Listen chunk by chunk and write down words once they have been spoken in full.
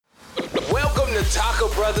The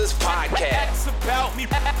Talker Brothers Podcast. About me.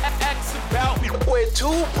 Where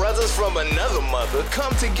two brothers from another mother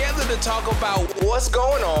come together to talk about what's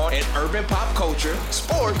going on in urban pop culture,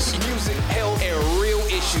 sports, music, health, and real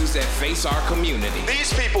issues that face our community.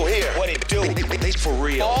 These people here, what they do, they for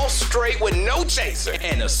real. All straight with no chaser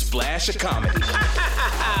and a splash of comedy.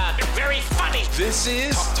 Very funny. This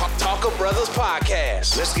is Talker Brothers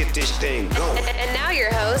Podcast. Let's get this thing going. And now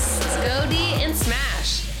your hosts, Goldie and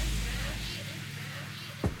Smash.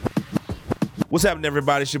 What's happening,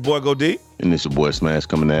 everybody? It's your boy, Go D. And it's your boy, Smash,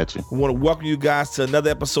 coming at you. We want to welcome you guys to another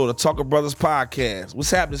episode of Talker Brothers Podcast. What's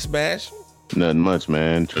happening, Smash? Nothing much,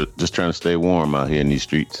 man. Just trying to stay warm out here in these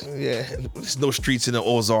streets. Yeah, there's no streets in the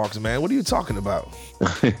Ozarks, man. What are you talking about?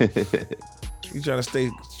 You trying to stay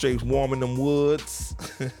straight warm in them woods?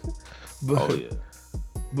 Oh, yeah.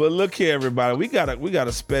 But look here, everybody. We got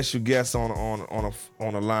a special guest on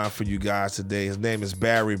the line for you guys today. His name is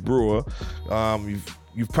Barry Brewer.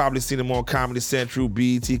 You've probably seen him on Comedy Central,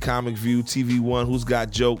 BET, Comic View, TV One, Who's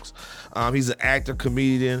Got Jokes. He's an actor,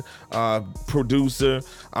 comedian, producer.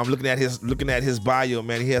 I'm looking at his bio,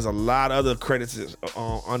 man. He has a lot of other credits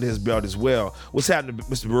under his belt as well. What's happening,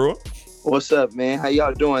 Mr. Brewer? What's up, man? How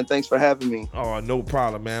y'all doing? Thanks for having me. Oh, no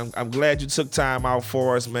problem, man. I'm glad you took time out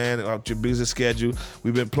for us, man, out your busy schedule.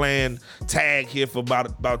 We've been playing tag here for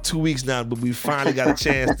about 2 weeks now, but we finally got a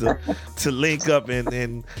chance to link up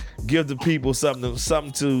and give the people something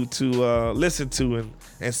to listen to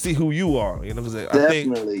and see who you are. You know,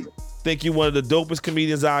 Definitely. I think you're one of the dopest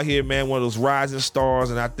comedians out here, man. One of those rising stars,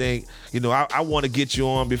 and I think, I want to get you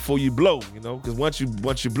on before you blow, because once you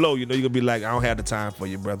blow, you're gonna be like, I don't have the time for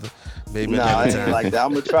you, brother. Maybe I ain't like that.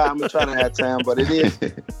 I'm gonna try to have time, but it is.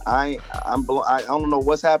 I don't know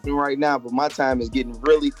what's happening right now, but my time is getting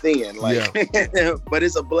really thin. But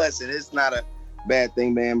it's a blessing. It's not a bad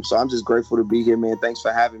thing, man. So I'm just grateful to be here, man. Thanks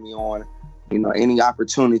for having me on. Any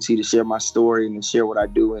opportunity to share my story and to share what I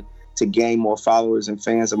do and to gain more followers and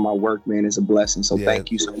fans of my work, man, is a blessing. So thank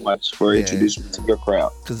you so much for introducing me to your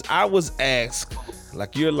crowd. Because I was asked,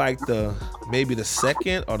 you're like maybe the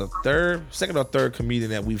second or third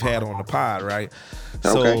comedian that we've had on the pod, right? Okay.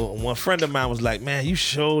 So one friend of mine was like, man, you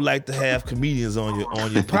sure like to have comedians on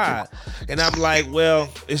your pod. And I'm like, well,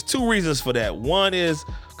 it's two reasons for that. One is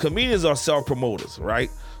comedians are self-promoters, right?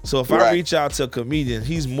 So if I reach out to a comedian,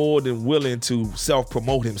 he's more than willing to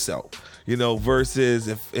self-promote himself. Versus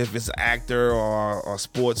if it's an actor or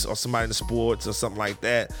sports or somebody in the sports or something like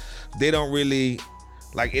that, they don't really,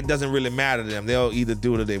 it doesn't really matter to them. They'll either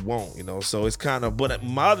do it or they won't, So it's kind of, but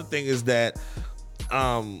my other thing is that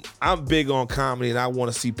I'm big on comedy and I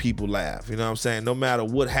want to see people laugh. You know what I'm saying? No matter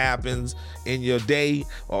what happens in your day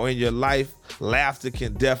or in your life, laughter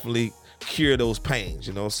can definitely cure those pains,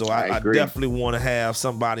 so I definitely want to have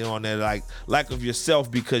somebody on there like of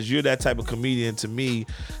yourself, because you're that type of comedian to me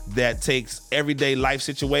that takes everyday life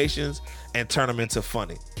situations and turn them into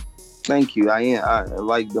funny. Thank you. I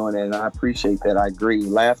like doing that and I appreciate that. I agree.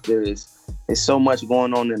 Laughter is so much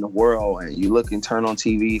going on in the world, and you look and turn on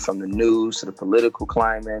TV, from the news to the political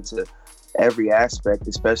climate to every aspect,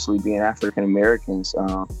 especially being African Americans.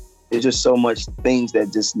 There's just so much things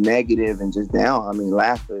that just negative and just down. I mean,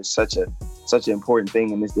 laughter is such an important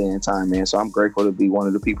thing in this day and time, man. So I'm grateful to be one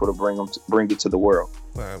of the people to bring it to the world.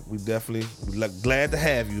 We definitely glad to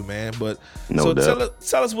have you, man. But no doubt.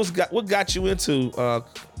 Tell us what got you into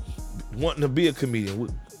wanting to be a comedian.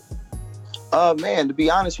 Man, to be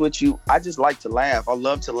honest with you, I just like to laugh. I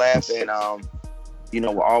love to laugh, and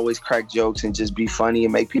we'll always crack jokes and just be funny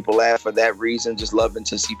and make people laugh for that reason. Just loving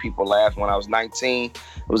to see people laugh. When I was 19,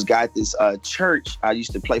 I was guy at this church. I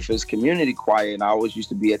used to play for this community choir, and I always used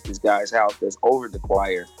to be at this guy's house that's over the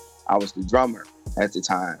choir. I was the drummer at the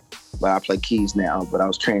time, but I play keys now, but I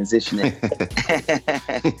was transitioning.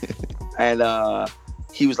 And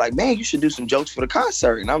he was like, man, you should do some jokes for the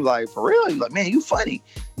concert. And I'm like, for real? He's like, man, you funny.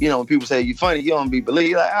 When people say you funny, you don't be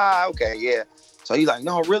believed. Like, okay, yeah. So he's like,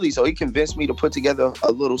 no, really? So he convinced me to put together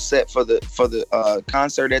a little set for the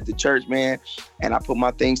concert at the church, man. And I put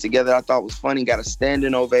my things together. I thought was funny. Got a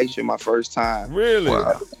standing ovation my first time. Really?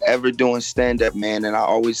 Ever doing stand-up, man. And I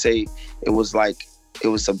always say it was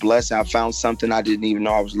a blessing. I found something I didn't even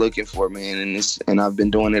know I was looking for, man. And I've been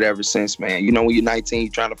doing it ever since, man. When you're 19,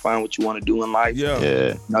 you're trying to find what you want to do in life.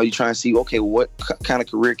 Yeah. Now you're trying to see, okay, what kind of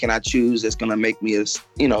career can I choose that's going to make me a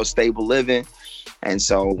stable living? And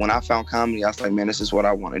so when I found comedy, I was like, man, this is what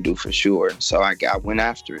I want to do for sure. So I went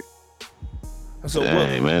after it. So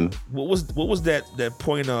man. What was that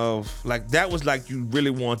point of, that was you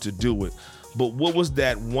really want to do it? But what was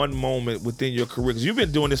that one moment within your career? Because you've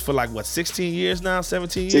been doing this for 16 years now,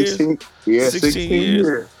 17 years? 16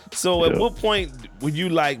 years. So at what point were you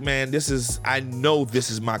like, man, I know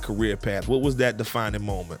this is my career path? What was that defining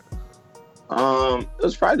moment? It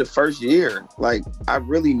was probably the first year. Like, I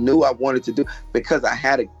really knew I wanted to do, because I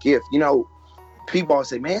had a gift. You know, people always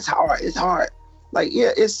say, man, it's hard. Like,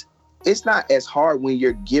 yeah, it's not as hard when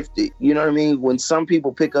you're gifted. You know what I mean? When some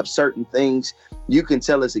people pick up certain things, you can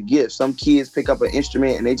tell it's a gift. Some kids pick up an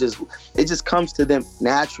instrument and it just comes to them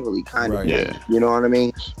naturally, kind of. Yeah. You know what I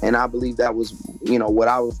mean? And I believe that was, you know, what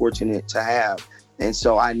I was fortunate to have. And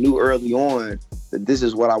so I knew early on that this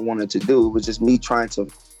is what I wanted to do. It was just me trying to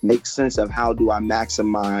make sense of how do I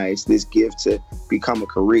maximize this gift to become a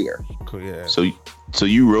career. Cool, yeah. So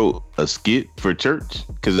you wrote a skit for church?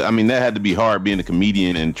 Because, I mean, that had to be hard being a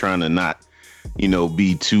comedian and trying to not, you know,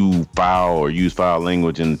 be too foul or use foul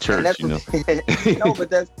language in the church, you know? No, but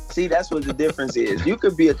that's what the difference is. You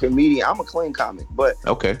could be a comedian. I'm a clean comic, but,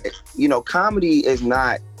 okay, you know, comedy is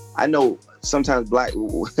not, I know sometimes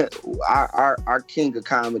our king of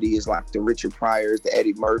comedy is like the Richard Pryors, the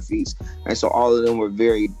Eddie Murphys. And so all of them were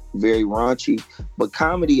very, very raunchy. But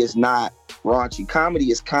comedy is not raunchy.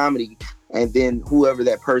 Comedy is comedy. And then whoever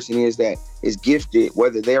that person is that is gifted,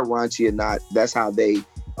 whether they're raunchy or not, that's how they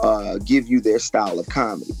give you their style of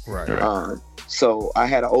comedy. Right. So I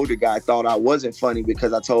had an older guy thought I wasn't funny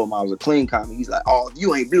because I told him I was a clean comic. He's like, oh, if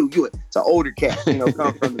you ain't blue, it's an older cat, you know,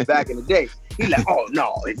 come from the back in the day. He's like, oh,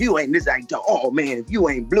 no, if you ain't this, ain't oh, man, if you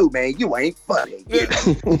ain't blue, man, you ain't funny. You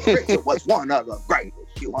know? Richard was one of the greatest.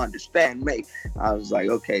 You understand me? I was like,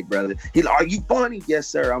 okay, brother. He's like, are you funny? Yes,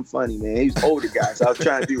 sir, I'm funny, man. He's an older guy, so I was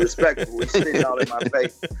trying to be respectful. He's spitting all in my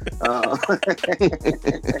face.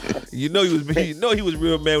 You know he was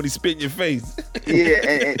real man when he spit in your face.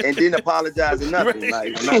 Yeah, and didn't apologize or nothing.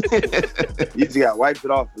 Right. Like, you just got to wipe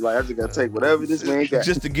it off. Like, I just got to take whatever this man got.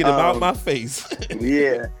 Just to get him out my face.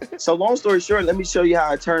 Yeah. So long story short, let me show you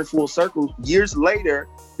how I turned full circle. Years later,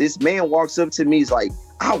 this man walks up to me. He's like,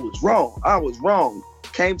 I was wrong.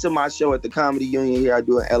 Came to my show at the Comedy Union here I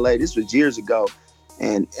do in LA. This was years ago.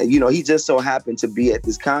 And you know, he just so happened to be at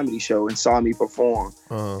this comedy show and saw me perform.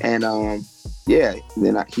 And then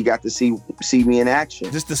he got to see me in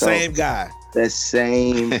action. Just the same guy. The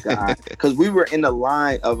same guy. Because we were in the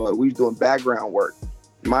line of we were doing background work.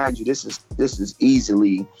 Mind you, this is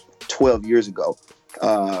easily 12 years ago.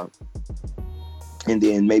 And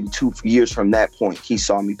then maybe 2 years from that point, he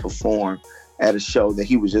saw me perform at a show that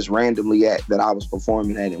he was just randomly at that I was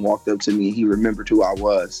performing at, and walked up to me and he remembered who I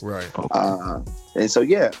was. Right. And so,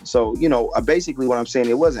 yeah. So, you know, basically what I'm saying,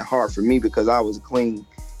 it wasn't hard for me because I was a clean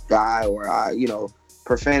guy, or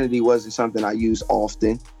profanity wasn't something I used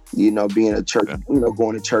often, you know, being a church, you know,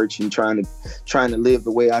 going to church and trying to live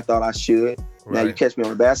the way I thought I should. Right. Now you catch me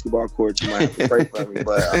on a basketball court, you might have to pray for me,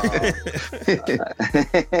 but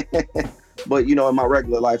but you know, in my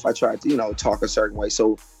regular life, I tried to, you know, talk a certain way.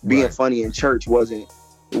 So being funny in church wasn't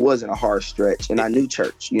a hard stretch, and I knew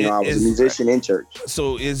church. You know, I was a musician in church.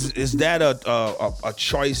 So is that a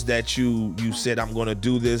choice that you said, I'm going to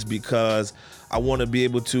do this because I want to be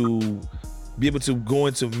able to go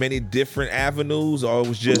into many different avenues, or it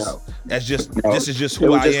was just this is just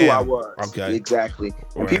who I am? Who I was. Okay, exactly.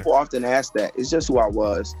 And people often ask that. It's just who I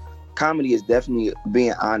was. Comedy is definitely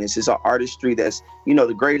being honest. It's an artistry that's, you know,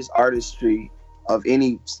 the greatest artistry of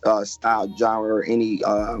any style, genre, or any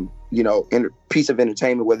piece of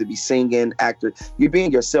entertainment, whether it be singing, actor. You're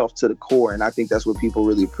being yourself to the core, and I think that's what people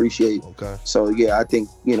really appreciate. Okay. So yeah, I think,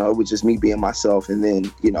 you know, it was just me being myself, and then,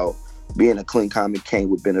 you know, being a clean comic came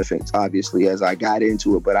with benefits, obviously, as I got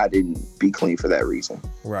into it, but I didn't be clean for that reason.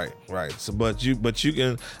 Right. So, but you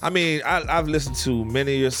can, I mean, I've listened to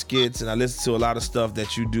many of your skits, and I listen to a lot of stuff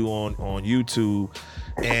that you do on YouTube,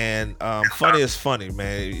 and funny is funny,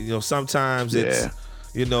 man. You know, sometimes it's,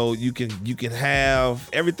 you know, you can have,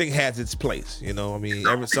 everything has its place. You know, I mean,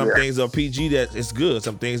 some things are PG that it's good.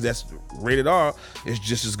 Some things that's rated R is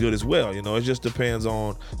just as good as well. You know, it just depends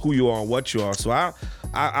on who you are and what you are. So I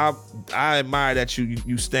admire that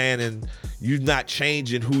you stand and you're not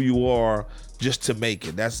changing who you are just to make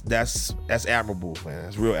it. That's admirable, man.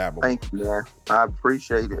 It's real admirable. Thank you, man. I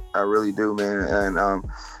appreciate it. I really do, man. And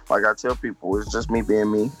like I tell people, it's just me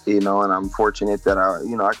being me, you know, and I'm fortunate that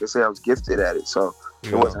I can say I was gifted at it. So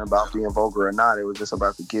it wasn't about being vulgar or not. It was just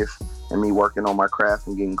about the gift and me working on my craft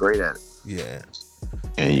and getting great at it. Yeah.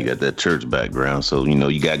 And you got that church background, so you know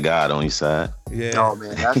you got God on your side. Yeah. Oh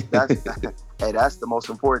man, that's hey, that's the most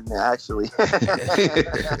important, actually.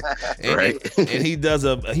 Right. And he does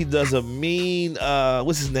a mean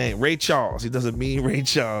what's his name? Ray Charles. He does a mean Ray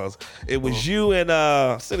Charles. It was you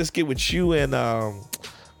and send a skit with you and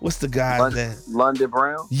what's the guy's name? London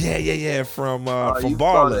Brown. Yeah. From You Ballers.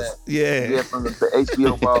 saw that. Yeah, from the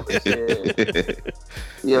HBO Ballers.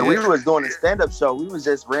 Yeah, we was doing a stand-up show. We was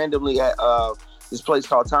just randomly at this place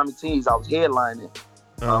called Tommy T's. I was headlining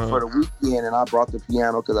for the weekend, and I brought the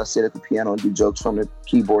piano because I sit at the piano and do jokes from the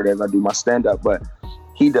keyboard as I do my stand-up. But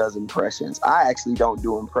he does impressions. I actually don't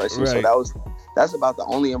do impressions, right. So that's about the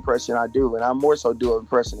only impression I do, and I more so do an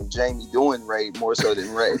impression of Jamie doing Ray more so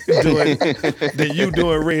than Ray. Than you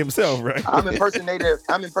doing Ray himself, right? I'm impersonating.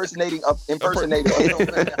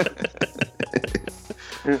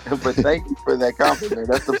 But thank you for that compliment.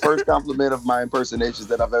 That's the first compliment of my impersonations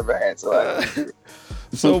that I've ever had.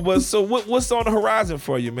 So what's on the horizon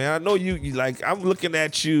for you, man? I know you like. I'm looking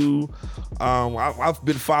at you. I've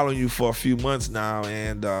been following you for a few months now,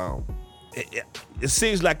 and it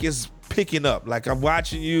seems like it's picking up. Like I'm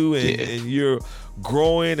watching you, and you're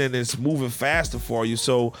growing, and it's moving faster for you.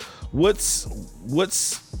 So what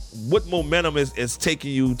momentum is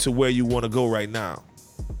taking you to where you want to go right now?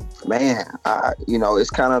 Man,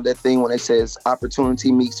 it's kind of that thing when it says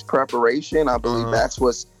opportunity meets preparation. I believe that's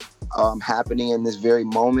what's happening in this very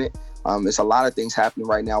moment. It's a lot of things happening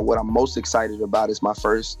right now. What I'm most excited about is my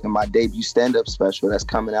debut stand-up special that's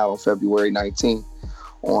coming out on February 19th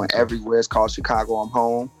on everywhere. It's called Chicago I'm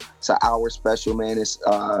Home. It's an hour special, man. It's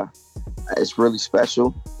really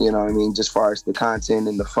special, you know what I mean, just as far as the content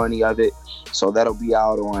and the funny of it. So that'll be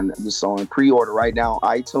out on pre-order right now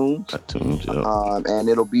on iTunes. And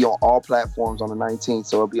it'll be on all platforms on the 19th.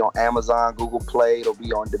 So it'll be on Amazon, Google Play. It'll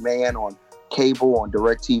be on demand, on cable, on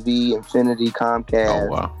DirecTV, Infinity, Comcast. Oh,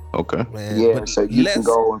 wow. Okay. Man, yeah, so you can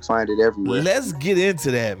go and find it everywhere. Let's get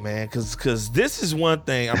into that, man, because this is one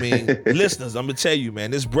thing. I mean, listeners, I'm going to tell you,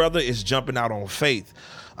 man, this brother is jumping out on faith.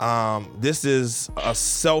 This is a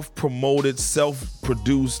self-promoted,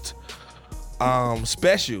 self-produced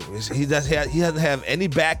special. He doesn't have any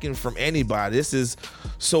backing from anybody.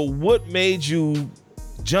 So what made you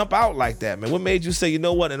jump out like that, man? What made you say, you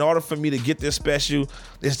know what, in order for me to get this special,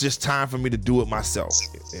 it's just time for me to do it myself?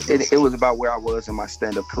 It was about where I was in my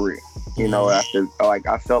stand-up career. You know, after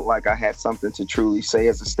I felt like I had something to truly say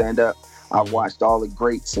as a stand-up. I watched all the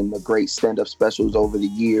greats and the great stand-up specials over the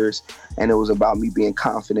years, and it was about me being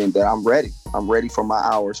confident that I'm ready. I'm ready for my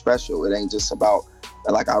hour special. It ain't just about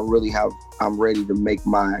I'm ready to make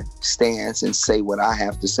my stance and say what I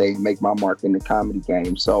have to say and make my mark in the comedy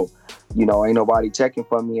game. So, ain't nobody checking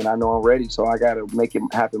for me, and I know I'm ready, so I got to make it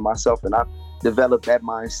happen myself. And I developed that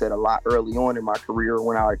mindset a lot early on in my career.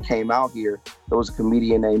 When I came out here, there was a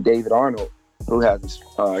comedian named David Arnold who has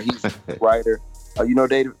he's a writer. You know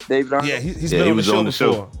David Arnold? Yeah, he's been on the show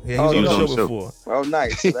before. Yeah, he's on the show before. Oh,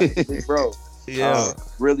 nice. That's big bro. Yeah.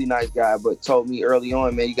 Really nice guy, but told me early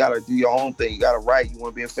on, man, you got to do your own thing. You got to write. You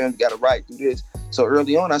want to be in film, you got to write, do this. So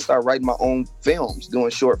early on, I started writing my own films,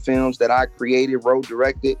 doing short films that I created, wrote,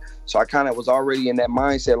 directed. So I kind of was already in that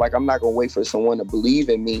mindset, like I'm not going to wait for someone to believe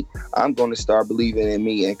in me. I'm going to start believing in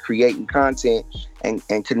me and creating content and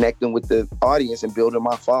connecting with the audience and building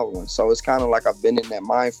my following. So it's kind of like I've been in that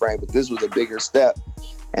mind frame, but this was a bigger step.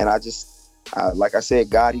 And I just, like I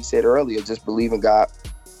said, God, he said earlier, just believe in God.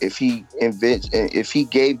 If he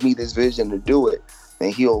gave me this vision to do it,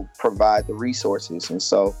 then he'll provide the resources. And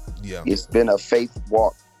so it's been a faith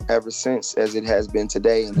walk ever since, as it has been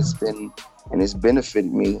today, and it's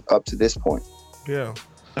benefited me up to this point. Yeah,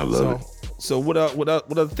 I love it. So what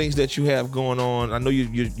other things that you have going on? I know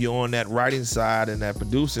you're on that writing side and that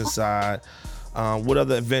producing side. What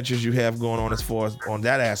other adventures you have going on as far as on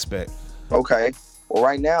that aspect? Okay. Well,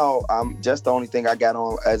 right now, just the only thing I got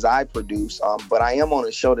on as I produce, but I am on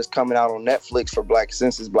a show that's coming out on Netflix for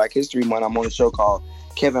since it's Black History Month. I'm on a show called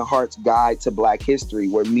Kevin Hart's Guide to Black History,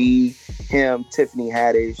 where me, him, Tiffany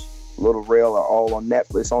Haddish, Little Rel are all on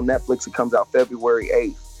Netflix. On Netflix, it comes out February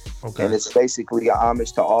 8th. Okay. And it's basically a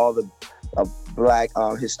homage to all the Black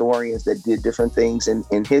historians that did different things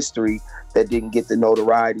in history that didn't get the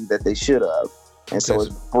notoriety that they should have. And so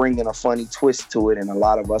it's bringing a funny twist to it, and a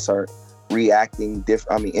lot of us are reenactments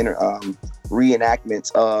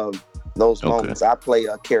of those moments. I play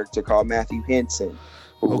a character called Matthew Henson,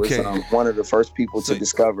 who was one of the first people to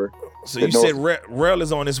discover. So you said Rel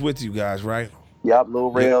is on this with you guys, right? Yep,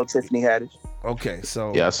 Lil Rel, Tiffany Haddish. Okay,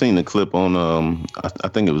 so I seen the clip on I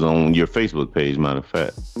think it was on your Facebook page, matter of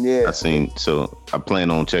fact. Yeah, so I plan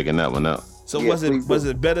on checking that one out. So was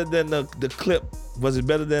it better than the clip? Was it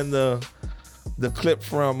better than the clip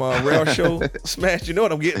from Rel Show? Smash, you know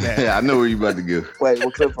what I'm getting at. Yeah, I know where you about to go. Wait,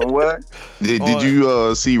 what clip from what? Did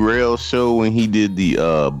you see Rel Show when he did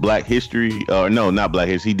the Black History? No, not Black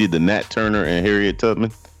History. He did the Nat Turner and Harriet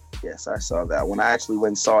Tubman. Yes, I saw that one. I actually went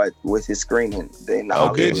and saw it with his screening.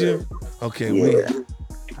 Did you? Okay, yeah.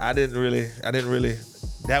 I didn't really.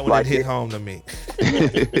 That one Like didn't hit it. home to me.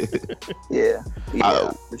 Yeah,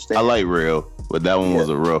 I understand. I like Rail, but that one was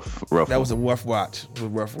a rough. That was a rough watch.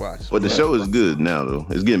 But the show is good now, though.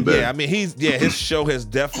 It's getting better. Yeah, I mean, his show has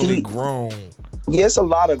definitely grown. Yeah, it's a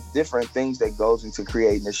lot of different things that goes into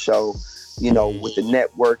creating a show. You know, with the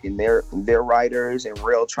network and their writers and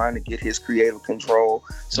Rail trying to get his creative control.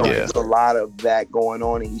 So there's a lot of that going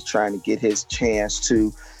on, and he's trying to get his chance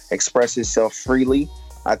to express himself freely.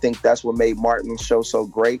 I think that's what made Martin's show so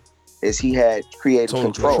great, is he had creative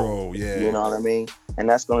control. Yeah. You know what I mean? And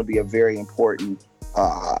that's going to be a very important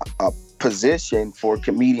position for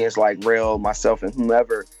comedians like Rail, myself, and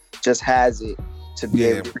whomever just has it to be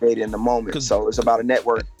able to create in the moment. So it's about a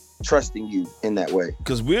network trusting you in that way.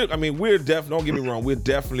 Because we're definitely, don't get me wrong, we're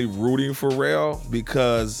definitely rooting for Rail,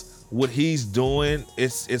 because what he's doing,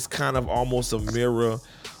 it's kind of almost a mirror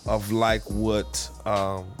of like what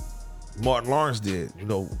Martin Lawrence did, you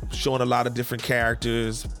know, showing a lot of different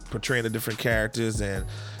characters, portraying the different characters, and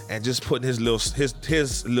just putting his little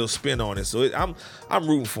spin on it. So I'm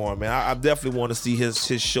rooting for him, man. I definitely want to see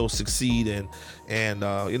his show succeed, and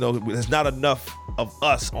you know, there's not enough of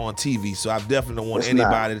us on TV, so I definitely don't want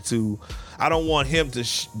anybody to. I don't want him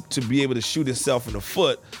to be able to shoot himself in the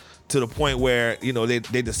foot to the point where, you know, they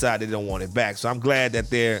decide they don't want it back. So I'm glad that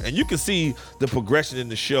and you can see the progression in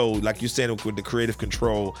the show, like you're saying with the creative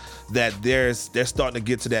control, that they're starting to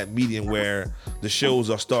get to that medium where the shows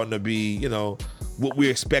are starting to be, you know, what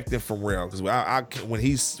we're expecting from Rail. Because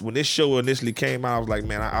when this show initially came out, I was like,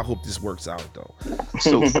 man, I hope this works out though. I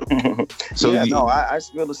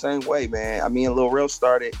feel the same way, man. I mean, Lil Rail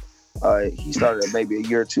started. He started maybe a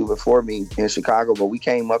year or two before me in Chicago, but we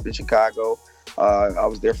came up in Chicago. I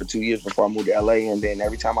was there for 2 years before I moved to LA, and then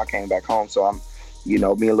every time I came back home, so I'm, you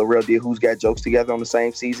know, me and Lil Rail did Who's Got Jokes together on the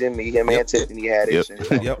same season. Me, him, and Tiffany had it.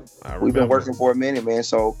 We've been working for a minute, man.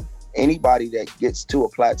 So anybody that gets to a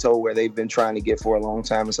plateau where they've been trying to get for a long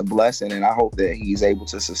time, it's a blessing, and I hope that he's able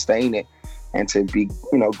to sustain it and to be,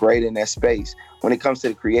 you know, great in that space. When it comes to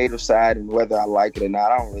the creative side and whether I like it or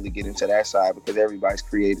not, I don't really get into that side, because everybody's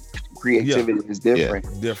creativity is different.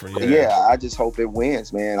 I just hope it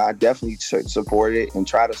wins, man. I definitely support it and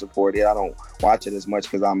try to support it. I don't watch it as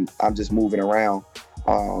much because I'm just moving around,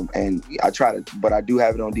 and I try to, but I do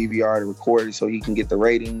have it on DVR to record it so he can get the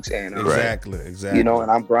ratings, and exactly. You know,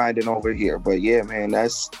 and I'm grinding over here. But yeah, man,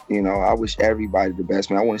 that's, you know, I wish everybody the best,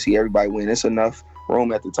 man. I want to see everybody win. It's enough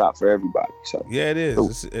room at the top for everybody. So yeah, it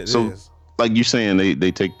is. It is. Like you're saying,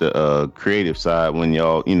 they take the creative side when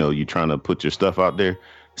y'all, you know, you're trying to put your stuff out there.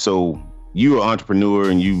 So you're an entrepreneur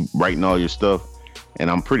and you writing all your stuff, and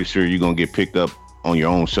I'm pretty sure you're gonna get picked up on your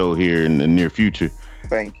own show here in the near future.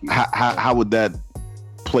 Thank you. How would that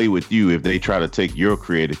play with you if they try to take your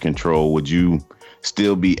creative control? Would you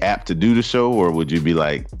still be apt to do the show, or would you be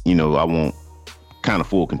like, you know, I want kind of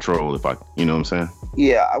full control if I, you know what I'm saying?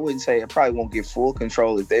 Yeah, I wouldn't say I probably won't get full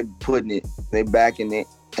control if they're putting it, they're backing it,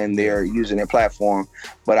 and they're using their platform.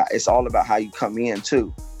 But it's all about how you come in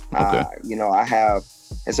too. Okay. You know,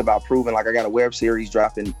 it's about proving, like I got a web series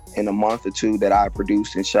dropping in a month or two that I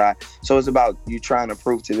produced and shot. So it's about you trying to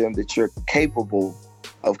prove to them that you're capable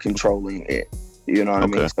of controlling it. You know what I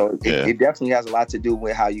mean? So it definitely has a lot to do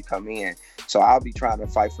with how you come in. So I'll be trying to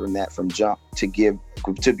fight for that from jump to be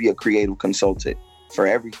a creative consultant for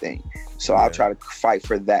everything. So I'll try to fight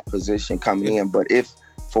for that position coming in. But if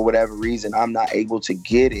for whatever reason I'm not able to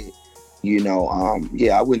get it, you know,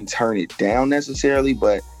 I wouldn't turn it down necessarily,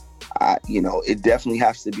 but you know, it definitely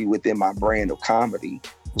has to be within my brand of comedy.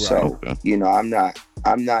 Right. So, you know, I'm not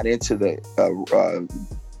into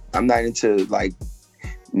like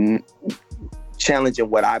challenging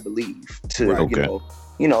what I believe to,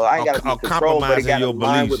 you know, I ain't got to be controlled, but it got to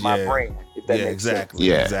align with my brand. If that makes sense.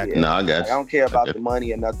 Exactly. No, I got you. I don't care about the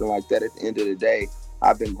money or nothing like that. At the end of the day,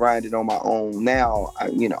 I've been grinding on my own now,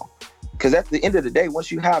 you know, because at the end of the day,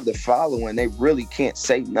 once you have the following, they really can't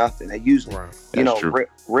say nothing. They usually, you know,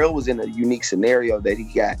 Rail was in a unique scenario that he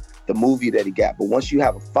got the movie that he got. But once you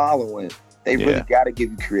have a following, they really got to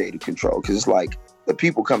give you creative control, because it's like the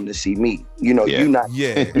people coming to see me. You know, you're not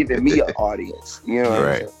giving me an audience. You know what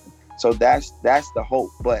I'm saying? So that's the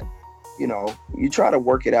hope. But, you know, you try to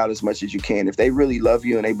work it out as much as you can. If they really love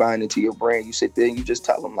you and they buying into your brand, you sit there and you just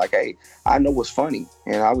tell them, like, hey, I know what's funny.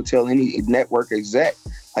 And I would tell any network exec,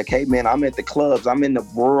 like, hey, man, I'm at the clubs. I'm in the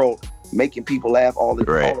world making people laugh all the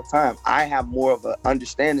time. I have more of an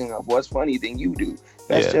understanding of what's funny than you do.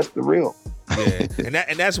 That's just the real. Yeah,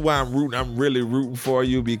 and that's why I'm rooting. I'm really rooting for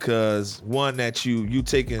you because one, that you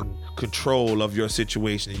taking control of your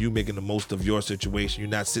situation and you making the most of your situation. You're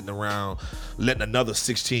not sitting around letting another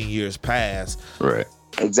 16 years pass. Right.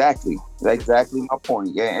 Exactly. That's exactly my point.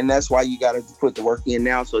 Yeah, and that's why you got to put the work in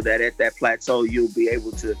now, so that at that plateau you'll be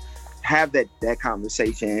able to have that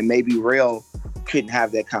conversation. And maybe Rail couldn't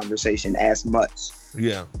have that conversation as much.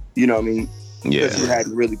 Yeah. You know what I mean? Yeah. Because he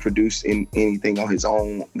hadn't really produced anything on his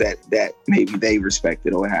own that maybe they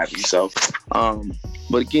respected or what have you. So,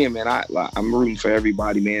 but again, man, I'm rooting for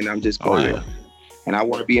everybody, man. I'm just glad. Oh, yeah. And I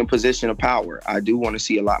want to be in position of power. I do want to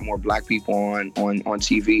see a lot more black people on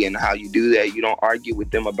TV. And how you do that, you don't argue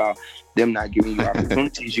with them about them not giving you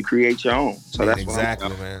opportunities. You create your own. So that's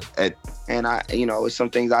exactly, man. And it's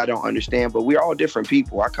some things I don't understand, but we're all different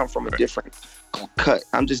people. I come from a different cut.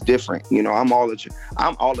 I'm just different. I'm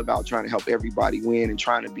all about trying to help everybody win and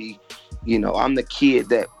trying to be, I'm the kid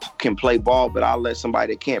that can play ball, but I'll let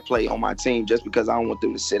somebody that can't play on my team just because I don't want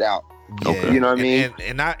them to sit out. Yeah. You know what I mean?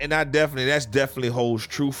 And I definitely, that's definitely holds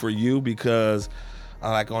true for you because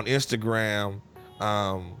like on Instagram,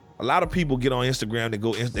 a lot of people get on Instagram,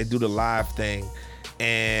 they do the live thing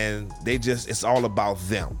and it's all about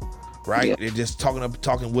them. Right? Yeah. They're just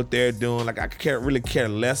talking what they're doing. Like I really care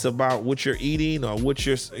less about what you're eating or what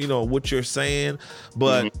you're saying.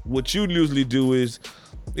 But what you usually do is,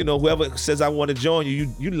 whoever says I want to join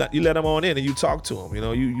you let them on in and you talk to them.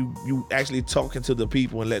 You actually talking to the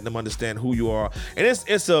people and letting them understand who you are. And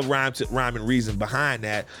it's a rhyme and reason behind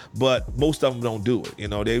that, but most of them don't do it.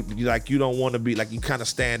 You don't want to be like, you kind of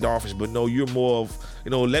standoffish, but no, you're more of,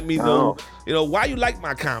 let me know, why you like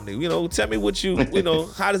my comedy. Tell me what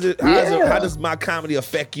how does my comedy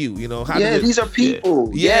affect you? These are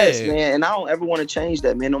people. Yeah. Yes, man. And I don't ever want to change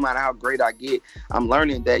that, man. No matter how great I get, I'm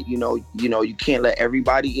learning that, you can't let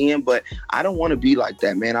everybody in, but I don't want to be like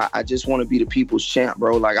that, man. I just want to be the people's champ,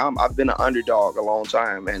 bro. Like I've been an underdog a long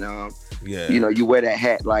time, and you wear that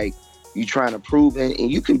hat like you trying to prove, and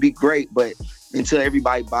you can be great, but until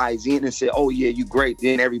everybody buys in and say, oh yeah, you great,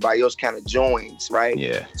 then everybody else kind of joins, right?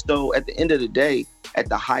 Yeah. So at the end of the day, at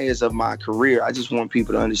the highest of my career, I just want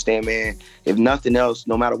people to understand, man, if nothing else,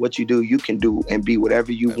 no matter what you do, you can do and be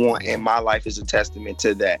whatever you want. And my life is a testament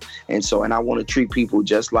to that. And I want to treat people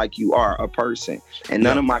just like you are a person. And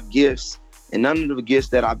none of my gifts and none of the gifts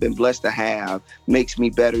that I've been blessed to have makes me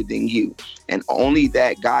better than you. And only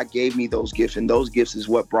that God gave me those gifts, and those gifts is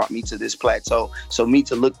what brought me to this plateau. So me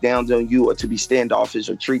to look down on you or to be standoffish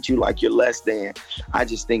or treat you like you're less than, I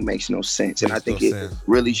just think makes no sense. And I think it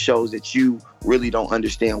really shows that you really don't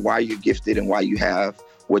understand why you're gifted and why you have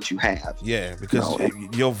what you have. Yeah, because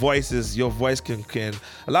your voice can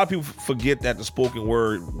a lot of people forget that the spoken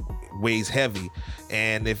word weighs heavy,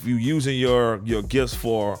 and if you're using your gifts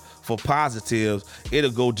for positives, it'll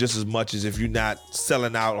go just as much as if you're not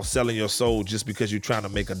selling out or selling your soul just because you're trying to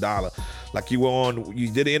make a dollar. Like you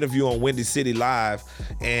did an interview on Windy City Live,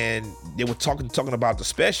 and they were talking about the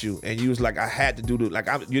special, and you was like, I had to do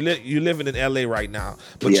you're living in LA right now,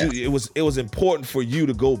 but it was important for you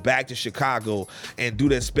to go back to Chicago and do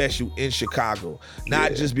that special in Chicago,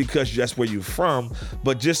 not just because that's where you're from,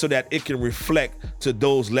 but just so that it can reflect to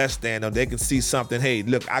those less than, or they can see something. Hey,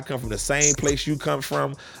 look, I come from the same place you come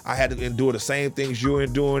from. I had to endure the same things you're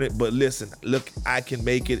enduring it, but listen, look, I can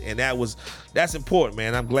make it. And that's important,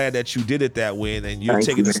 man. I'm glad that you did it that way, and you're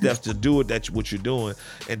taking the steps to do it. What you're doing,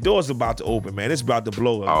 and doors about to open, man. It's about to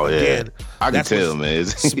blow up. Oh yeah, I can tell, man.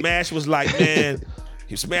 Smash was like, man.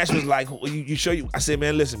 Smash was like, I said,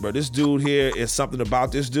 man, listen, bro, this dude here is something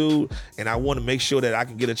about this dude, and I want to make sure that I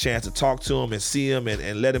can get a chance to talk to him and see him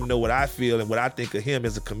and let him know what I feel and what I think of him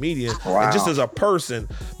as a comedian and just as a person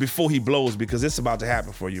before he blows, because it's about to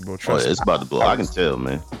happen for you, bro. Trust me. It's about to blow. I can tell,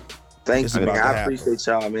 man. Thank you, man. I appreciate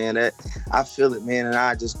y'all, man. I feel it, man, and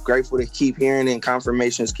I just grateful to keep hearing it and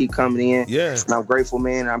confirmations keep coming in. Yeah. And I'm grateful,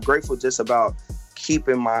 man. I'm grateful just about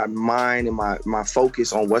keeping my mind and my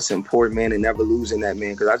focus on what's important, man, and never losing that,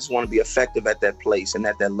 man, because I just want to be effective at that place and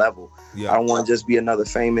at that level. I don't want to just be another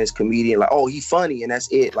famous comedian like, oh, he's funny and that's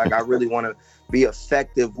it. Like, I really want to be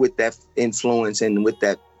effective with that influence and with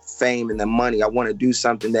that fame and the money. I want to do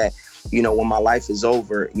something that, when my life is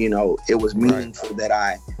over, it was meaningful that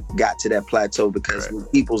I got to that plateau, because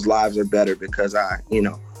people's lives are better because I,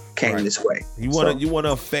 came this way. You want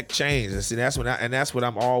to affect change. And see, that's what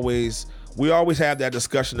I'm always. We always have that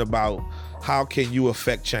discussion about how can you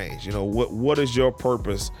affect change? What is your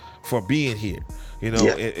purpose for being here?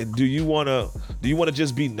 And do you want to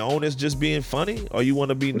just be known as just being funny, or you want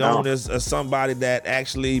to be known as somebody that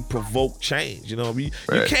actually provoke change? You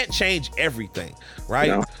can't change everything, right?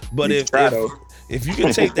 No. But If you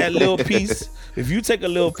can take that little piece, if you take a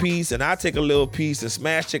little piece and I take a little piece and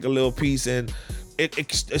Smash take a little piece, and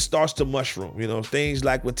it starts to mushroom, you know, things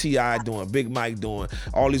like what T.I. doing, Big Mike doing,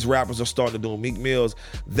 all these rappers are starting to do, Meek Mills.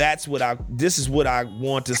 This is what I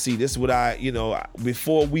want to see. This is what I, you know,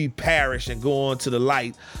 before we perish and go on to the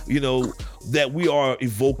light, you know, that we are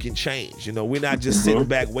evoking change. You know, we're not just sitting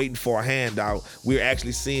back waiting for a handout. We're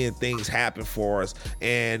actually seeing things happen for us,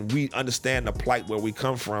 and we understand the plight where we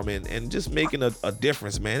come from, and just making a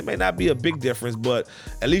difference, man. It may not be a big difference, but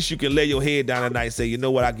at least you can lay your head down at night and say, you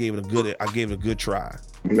know what, I gave it a good try.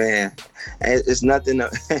 Man, it's nothing.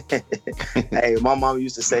 Hey, my mom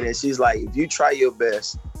used to say that. She's like, if you try your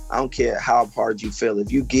best, I don't care how hard you feel.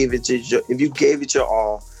 If you gave it your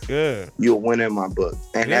all, yeah, you'll win in my book.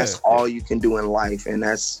 And that's all you can do in life. And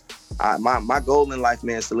that's my goal in life,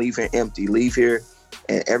 man, is to leave here empty. Leave here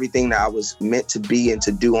and everything that I was meant to be and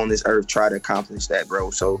to do on this earth, try to accomplish that,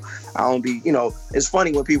 bro. So I don't be, you know, it's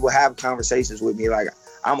funny when people have conversations with me, like,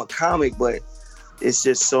 I'm a comic, but it's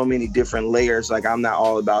just so many different layers. Like, I'm not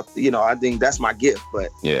all about, you know, I think that's my gift, but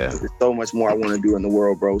there's so much more I want to do in the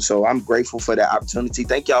world, bro. So I'm grateful for that opportunity.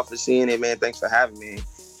 Thank y'all for seeing it, man. Thanks for having me,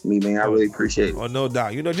 man. I really appreciate it. Oh, no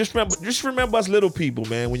doubt. You know, just remember us little people,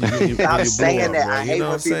 man. When you I'm saying that. I hate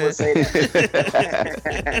when people say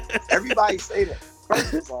that. Everybody say that.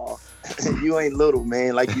 First of all, you ain't little,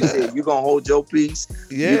 man. Like you said, you're gonna hold your peace.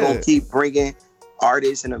 You're gonna keep bringing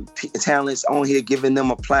artists and talents on here, giving them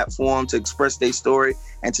a platform to express their story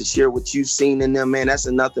and to share what you've seen in them, man. That's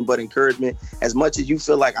nothing but encouragement. As much as you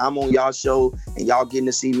feel like I'm on y'all show and y'all getting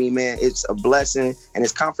to see me, man, it's a blessing and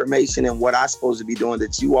it's confirmation in what I'm supposed to be doing,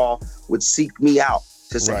 that you all would seek me out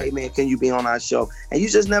to say, hey, man, can you be on our show? And you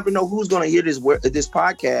just never know who's going to hear this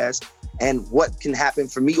podcast and what can happen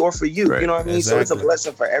for me or for you. You know what I mean? Exactly. So it's a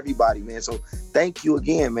blessing for everybody, man. So thank you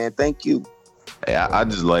again, man. Thank you. Hey, I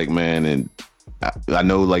just like, man, and I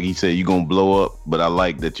know, like he said, you're going to blow up, but I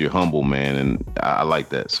like that you're humble, man, and I like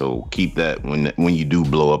that. So keep that when you do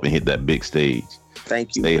blow up and hit that big stage.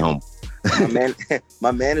 Thank you. Stay humble.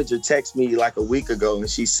 My manager texted me like a week ago, and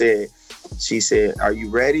she said, are you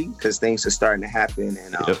ready? Because things are starting to happen.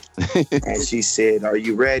 And and she said, are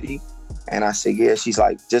you ready? And I said, yeah. She's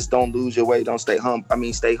like, just don't lose your way. Don't stay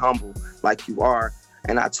humble. Stay humble like you are.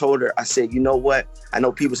 And I told her, I said, you know what? I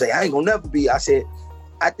know people say, I ain't going to never be. I said,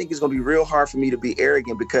 I think it's going to be real hard for me to be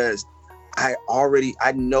arrogant because I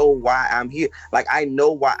know why I'm here. Like, I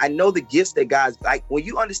know the gifts that God's, like, when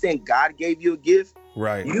you understand God gave you a gift,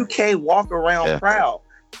 right? You can't walk around proud.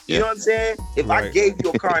 You know what I'm saying? If I gave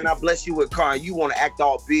you a car and I bless you with a car and you want to act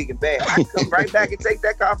all big and bad, I can come right back and take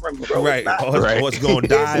that car from you, bro. Right. It's going to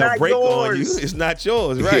die or break on you. It's not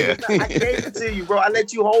yours, right? I gave it to you, bro. I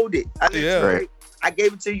let you hold it. I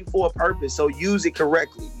gave it to you for a purpose, so use it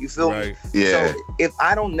correctly. You feel me? Yeah. So if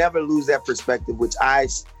I don't never lose that perspective, which I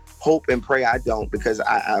hope and pray I don't, because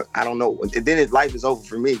I don't know. Then life is over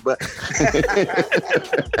for me. But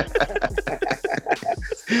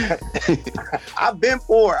I've been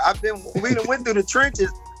poor. We done went through the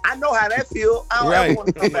trenches. I know how that feels. I don't ever want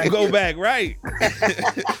to come back. Go back, right?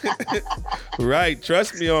 Right.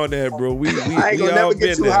 Trust me on that, bro. I ain't gonna never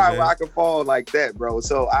get too high where I can fall like that, bro.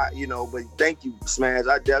 So but thank you, Smash.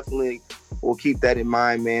 I definitely will keep that in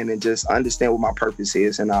mind, man, and just understand what my purpose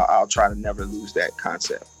is, and I'll try to never lose that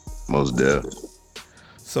concept. Most definitely.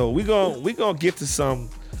 So we gonna get to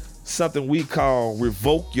something we call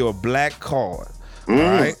revoke your black card. All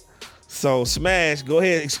right. So Smash, go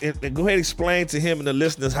ahead explain to him and the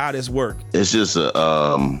listeners how this works. It's just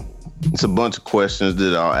it's a bunch of questions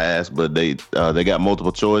that I'll ask, but they got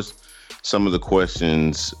multiple choice. Some of the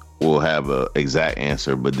questions will have a exact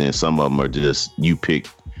answer, but then some of them are just you pick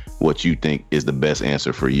what you think is the best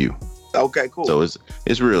answer for you. Okay, cool. So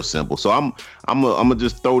it's real simple. So I'm gonna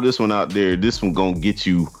just throw this one out there. This one gonna get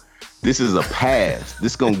you. This is a pass.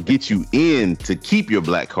 This gonna get you in to keep your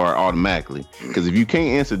black card automatically. Because if you can't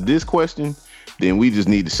answer this question, then we just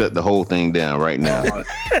need to shut the whole thing down right now.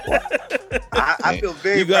 I feel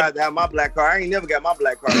very proud to have my black card. I ain't never got my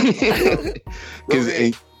black card.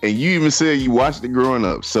 And you even said you watched it growing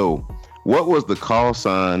up. So what was the call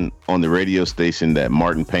sign on the radio station that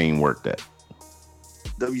Martin Payne worked at?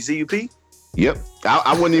 WZUP? Yep.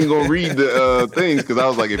 I wasn't even going to read the things because I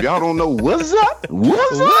was like, if y'all don't know, what's up?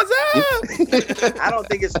 What's up? I don't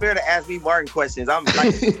think it's fair to ask me Martin questions.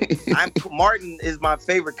 Martin is my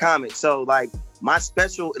favorite comic. So, like, my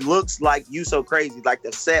special looks like You So Crazy, like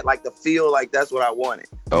the set, like the feel, like that's what I wanted.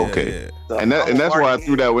 Okay. Yeah. So and that's why I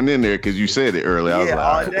threw that one in there because you said it earlier. Yeah,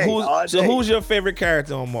 I was like, all day. So who's your favorite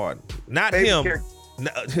character on Martin? Not him.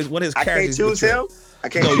 What his characters? I can't choose him?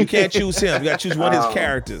 No, you can't choose him. You got to choose one of his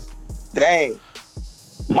characters. Dang.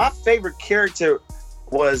 My favorite character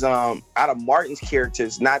was out of Martin's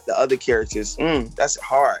characters, not the other characters. That's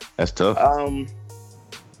hard. That's tough.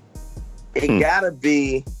 It gotta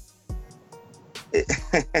be.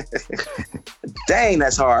 Dang,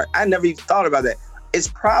 that's hard. I never even thought about that. It's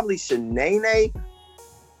probably Shanae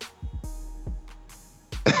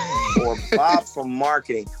or Bob from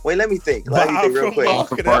marketing. Wait, let me think. Let me think real quick.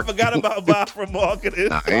 I forgot about Bob from marketing.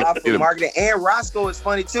 Bob from marketing, and Roscoe is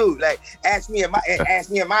funny too. Like, ask me, am I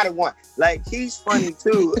the one? Like, he's funny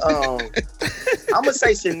too. I'm gonna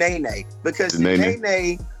say Shanae because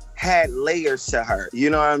Shanae had layers to her. You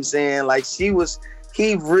know what I'm saying? Like, he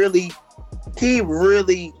really.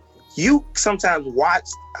 You sometimes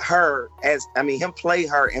watched her him play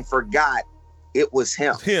her and forgot it was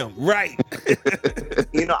him. Right.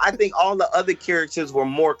 I think all the other characters were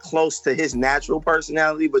more close to his natural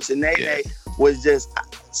personality, but Shanae was just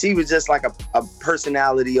like a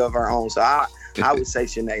personality of her own. So I would say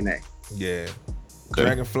Shanae. Yeah.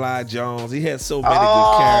 Dragonfly Jones. He had so many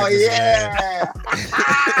good characters. Yeah.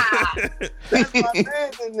 That's my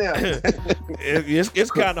man in there. It's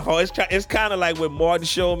kind of hard. It's kind of like with Martin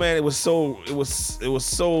show, man. It was so. It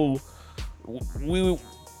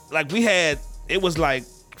was like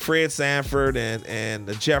Fred Sanford and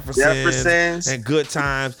the Jeffersons and Good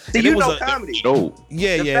Times. See, it was comedy. Show.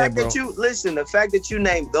 The fact that you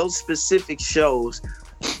named those specific shows,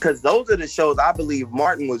 because those are the shows I believe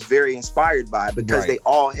Martin was very inspired by, because they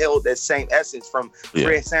all held that same essence from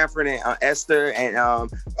Fred Sanford and Esther and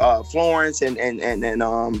Florence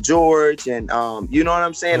and George and you know what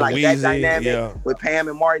I'm saying? Like that dynamic with Pam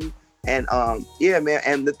and Martin. And man.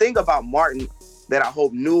 And the thing about Martin that I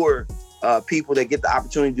hope newer people that get the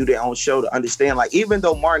opportunity to do their own show to understand, like, even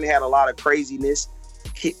though Martin had a lot of craziness,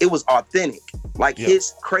 it was authentic. Like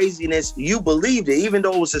his craziness, you believed it, even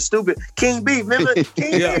though it was a stupid King B. Remember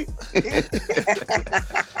King B?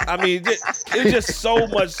 I mean, it was just so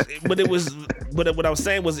much. But what I was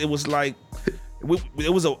saying was, it was like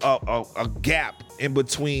it was a gap in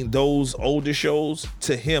between those older shows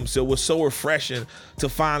to him. So it was so refreshing to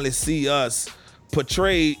finally see us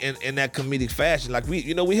portrayed in that comedic fashion. Like we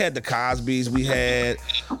had the Cosbys, we had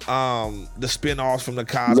the spin-offs from the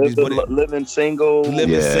Cosbys, living single,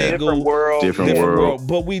 different world.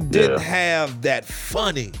 But we didn't have that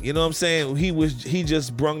funny. You know what I'm saying? He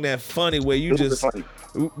just brung that funny where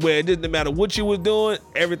where it didn't matter what you was doing,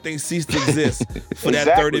 everything ceased to exist for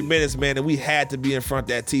that 30 minutes, man. And we had to be in front of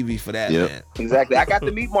that TV for that, man. Exactly. I got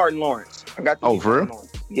to meet Martin Lawrence. For real?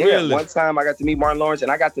 Yeah, really? One time I got to meet Martin Lawrence,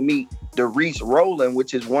 and I got to meet Doris Rowland,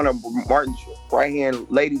 which is one of Martin's right-hand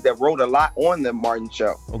ladies that wrote a lot on the Martin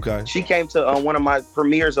show. Okay. She came to one of my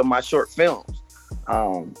premieres of my short films.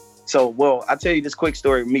 I'll tell you this quick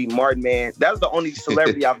story of meeting Martin, man. That was the only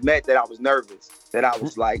celebrity I've met that I was nervous, that I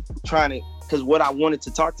was like trying to, because what I wanted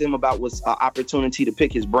to talk to him about was an opportunity to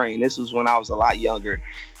pick his brain. This was when I was a lot younger.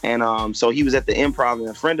 And so he was at the Improv, and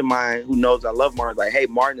a friend of mine who knows I love Martin was like, hey,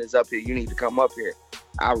 Martin is up here. You need to come up here.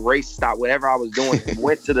 I stopped whatever I was doing and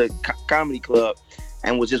went to the comedy club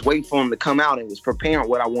and was just waiting for him to come out and was preparing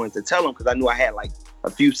what I wanted to tell him, because I knew I had like a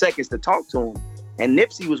few seconds to talk to him. And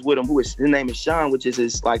Nipsey was with him, his name is Sean, which is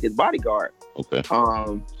his bodyguard. Okay.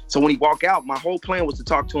 So when he walked out, my whole plan was to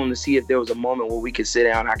talk to him to see if there was a moment where we could sit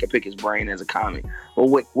down and I could pick his brain as a comic. But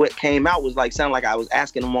what came out was sounded like I was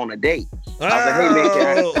asking him on a date.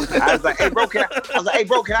 I was like, hey man, can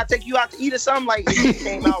I take you out to eat or something? Like, it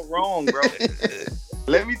came out wrong, bro.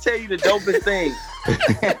 Let me tell you the dopest thing.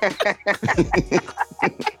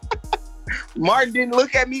 Martin didn't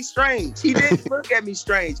look at me strange. He didn't look at me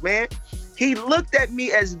strange, man. He looked at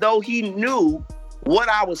me as though he knew what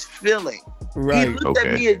I was feeling. Right. He looked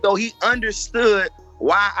at me as though he understood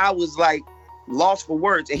why I was like lost for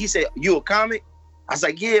words. And he said, you a comic? I was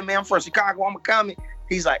like, yeah, man, I'm from Chicago. I'm a comic.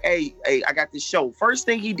 He's like, hey, I got this show. First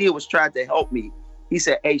thing he did was try to help me. He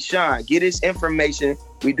said, hey, Sean, get his information.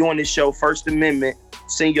 We doing this show, First Amendment.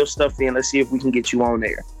 Send your stuff in. Let's see if we can get you on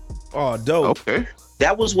there. Oh, dope. Okay.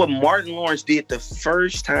 That was what Martin Lawrence did the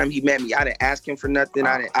first time he met me. I didn't ask him for nothing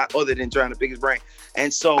other than trying to pick his brain.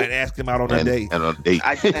 And so I asked him out on a date. Other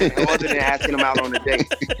than asking him out on a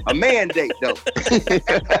date. A man date, though.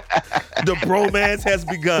 The bromance has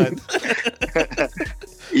begun.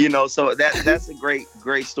 So that's a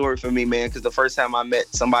great story for me, man, because the first time I met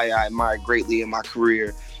somebody I admired greatly in my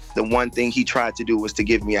career, the one thing he tried to do was to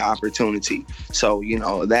give me an opportunity. So,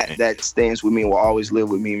 that stands with me, will always live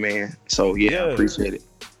with me, man. So, I appreciate it.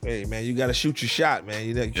 Hey, man, you got to shoot your shot, man.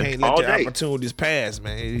 You can't let your opportunities pass,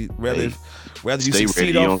 man. Whether you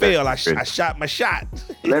succeed or fail, I shot my shot.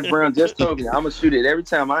 Les Brown just told me I'm going to shoot it every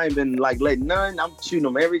time. I ain't been letting none. I'm shooting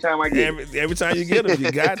them every time I get it. Every time you get them,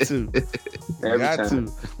 you got to. Got to.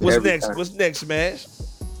 What's next, Smash?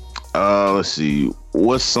 Let's see.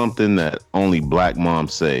 What's something that only black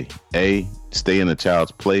moms say? A, stay in a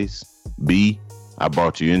child's place. B, I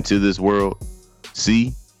brought you into this world.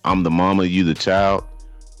 C, I'm the mama, you the child.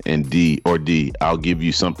 And D, I'll give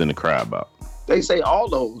you something to cry about. They say all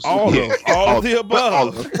those. All of the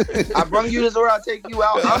above. I brung you this world, I take you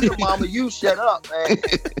out. I'm your mama, you shut up, man.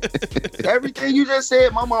 Everything you just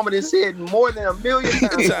said, my mama done said more than 1 million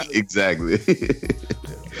times. Exactly.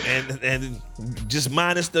 And just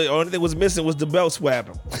minus the only thing was missing was the belt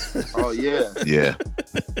swapper. Oh yeah. Yeah.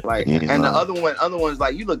 Like, and the other one's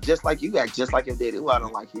like, you look just like you act just like your daddy. Well, I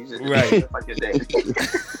don't like you. Just like your daddy.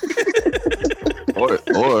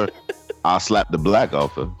 or I'll slap the black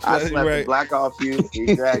off her. I slap the black off you.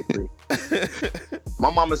 Exactly.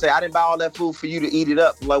 My mama say, I didn't buy all that food for you to eat it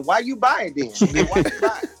up. Like, why you buy it then? Why you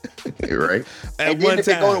buy it? Right. And then if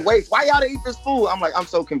it go to waste, why y'all to eat this food? I'm like, I'm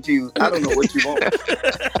so confused. I don't know what you want.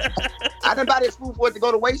 I didn't buy this food for it to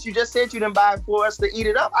go to waste. You just said you didn't buy it for us to eat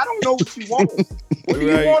it up. I don't know what you want. What do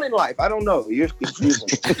you want in life? I don't know. You're confusing.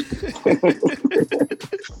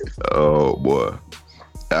 Oh boy.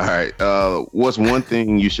 All right. What's one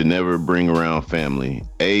thing you should never bring around family?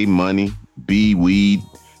 A, money. B, weed.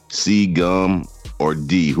 C, gum. Or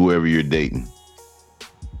D, whoever you're dating.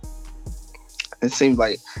 It seems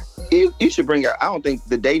like you should bring out. I don't think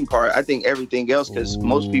the dating part. I think everything else, because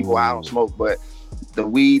most people, I don't smoke, but the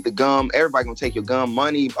weed, the gum, everybody gonna take your gum,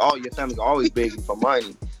 money. All your family always begging for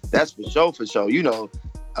money. That's for sure. You know,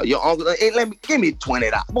 your uncle. Hey, give me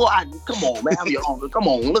 $20. Boy, come on, man. I'm your uncle. Come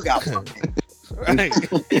on, look out for me. Right.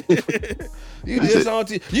 You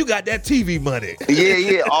got that TV money.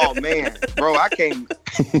 Yeah. Oh man, bro, I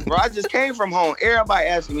just came from home. Everybody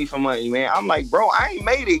asking me for money, man. I'm like, bro, I ain't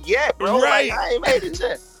made it yet, bro. Right. Like, I ain't made it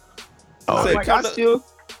yet. Oh,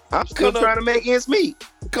 I'm still trying to make ends meet.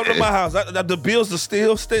 Come to my house. The bills are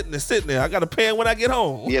still sitting there. I got to pay them when I get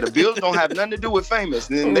home. Yeah, the bills don't have nothing to do with famous.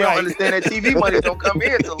 And they don't understand that TV money don't come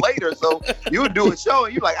in until later. So you would do a show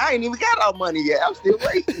and you're like, I ain't even got our money yet. I'm still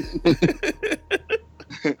waiting.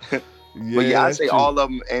 But yeah, I say true. All of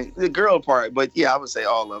them, and the girl part. But yeah, I would say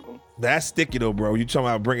all of them. That's sticky though, bro. You talking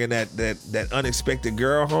about bringing that unexpected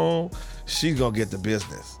girl home? She's gonna get the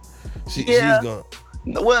business. She's gonna.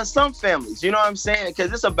 Well, some families, you know what I'm saying?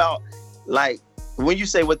 Because it's about like when you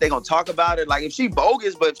say what they gonna talk about it. Like if she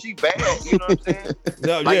bogus, but if she bad, you know what I'm saying?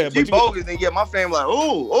 No, like, yeah, if she bogus, then yeah, my family like,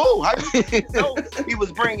 how you know he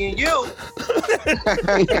was bringing you?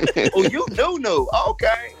 Oh, you do know?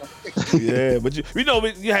 Okay. Yeah, but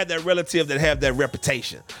you had that relative that have that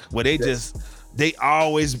reputation where they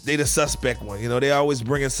the suspect one. You know, they always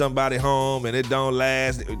bringing somebody home and it don't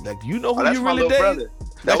last. Like, you know who you really date? Brother.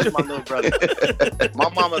 That was my little brother. My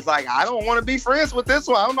mama's like, I don't want to be friends with this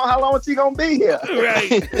one. I don't know how long she gonna be here.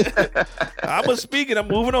 Right. I'm speaking. I'm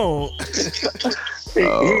moving on.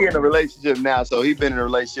 He in a relationship now, so he's been in a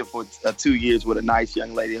relationship for 2 years with a nice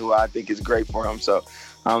young lady who I think is great for him. So,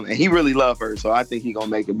 and he really love her, so I think he gonna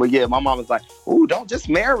make it. But yeah, my mom was like, "Ooh, don't just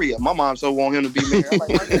marry him." My mom so want him to be married. I'm like,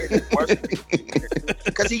 my dad is worse than me.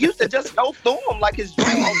 Because he used to just go through him like his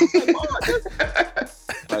dream.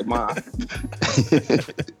 Like, Mom,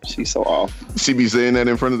 she's so off. She be saying that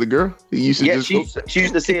in front of the girl? She used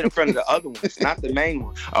to say it in front of the other ones, not the main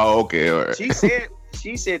one. Oh, okay, all right.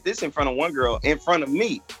 She said this in front of one girl, in front of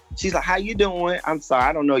me. She's like, "How you doing? I'm sorry,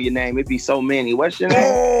 I don't know your name. It'd be so many. What's your name?"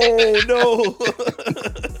 Oh no!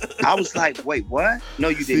 I was like, "Wait, what? No,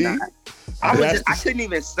 you did not." I couldn't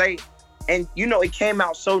even say, and it came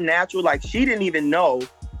out so natural. Like she didn't even know.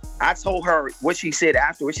 I told her what she said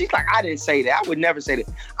afterwards. She's like, "I didn't say that. I would never say that."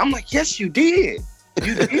 I'm like, "Yes, you did.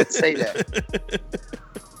 You did say that."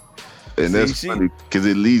 And that's funny because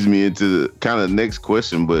it leads me into the kind of next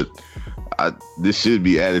question, but this should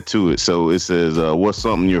be added to it. So it says, what's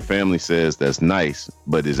something your family says that's nice,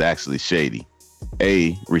 but is actually shady?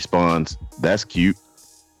 A responds, "That's cute."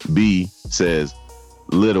 B says,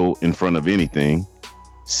 "Little in front of anything."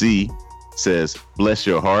 C says, "Bless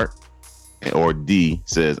your heart." Or D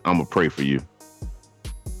says, "I'm gonna pray for you."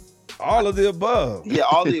 All of the above. Yeah,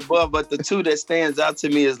 all of the above. But the two that stands out to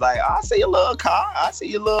me is like, I see your little car. I see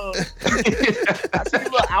your little,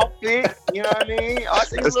 outfit. You know what I mean? I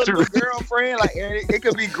see your little girlfriend. Like, it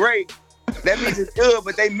could be great. That means it's good,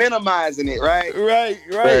 but they minimizing it, right?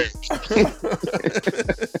 Right.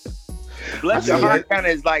 Bless your heart kind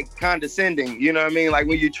of is like condescending. You know what I mean? Like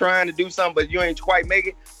when you're trying to do something, but you ain't quite make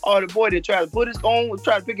it. Oh, the boy that try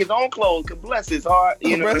to pick his own clothes, can bless his heart.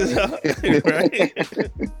 You know what I mean? Right.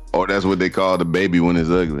 Or that's what they call the baby when it's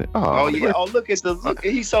ugly. Oh yeah. Oh, look.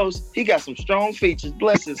 He got some strong features.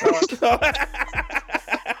 Bless his heart.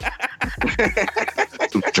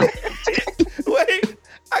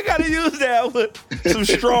 gotta use that with some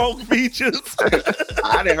strong features.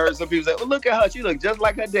 I done heard some people say, well, look at her. She look just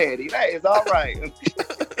like her daddy. That is all right.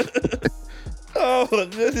 Oh, my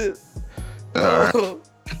goodness. All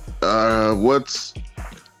right.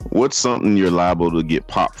 What's something you're liable to get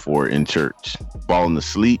popped for in church? Falling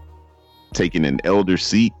asleep, taking an elder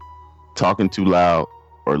seat, talking too loud,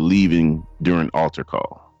 or leaving during altar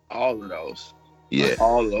call? All of those. Yeah.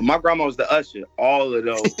 All of them. My grandma was the usher. All of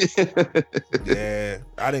those. Yeah.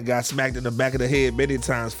 I done got smacked in the back of the head many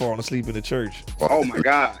times falling asleep in the church. Oh my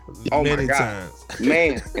God. Oh many my God. times.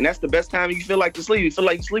 Man, and that's the best time you feel like to sleep. You feel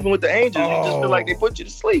like you're sleeping with the angels. You just feel like they put you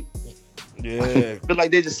to sleep. Yeah. Feel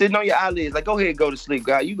like they're just sitting on your eyelids. Like, go ahead, go to sleep,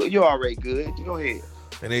 God. You're already good. You go ahead.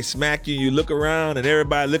 And they smack you, you look around, and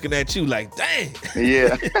everybody looking at you like, dang.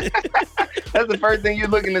 Yeah. That's the first thing you're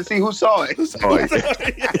looking to see who saw it.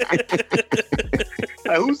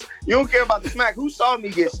 Like, you don't care about the smack. Who saw me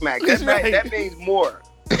get smacked? That means more.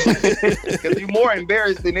 Because you're more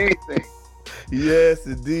embarrassed than anything. Yes,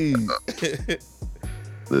 indeed.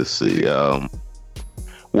 Let's see.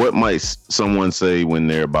 What might someone say when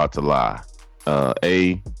they're about to lie?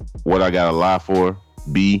 A, what I gotta lie for?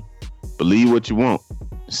 B, believe what you want.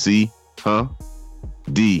 C, huh?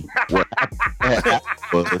 D, what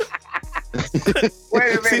was.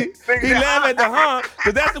 Wait a minute. He laughed at the huh,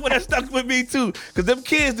 because that's the one that stuck with me too. Because them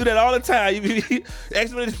kids do that all the time. You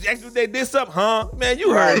ask me if they did something, huh? Man,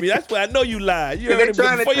 you heard me. That's why I know you lied. You heard they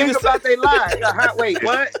trying to think about they lie. Wait,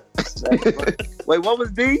 what? Wait, what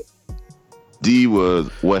was D? D was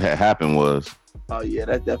what had happened was. Oh yeah,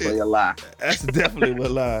 that's definitely a lie. That's definitely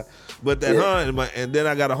what lie. But that and then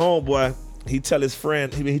I got a homeboy. He tell his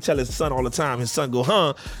friend, he tell his son all the time. His son go,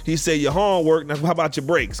 huh? He say, your horn work. Now, how about your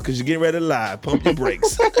brakes? Because you're getting ready to lie. Pump your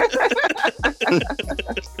brakes.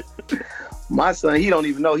 My son, he don't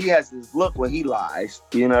even know. He has this look when he lies.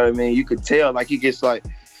 You know what I mean? You could tell, like he gets like,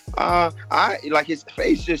 like his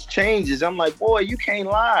face just changes. I'm like, boy, you can't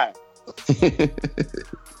lie.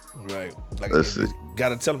 Right. Like,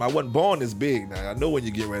 gotta tell him I wasn't born this big. Now I know when you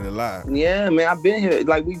get ready to lie. Yeah, man, I've been here.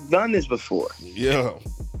 Like we've done this before. Yeah.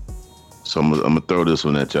 So I'm gonna throw this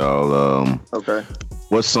one at y'all. Okay.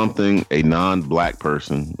 What's something a non-black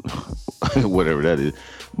person, whatever that is,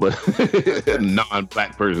 but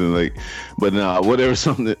non-black person,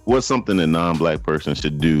 what's something a non-black person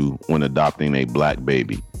should do when adopting a black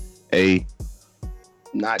baby? A,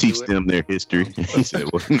 not teach them their history. He said,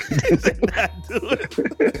 "What?" Not do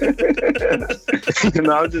it.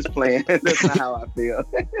 No, I'm just playing. That's not how I feel.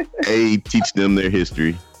 A, teach them their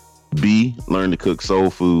history. B, learn to cook soul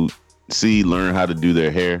food. C, learn how to do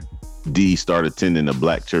their hair. D, start attending a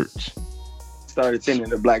black church. Start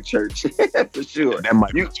attending a black church for sure. That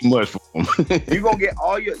might be too much for them. You're gonna get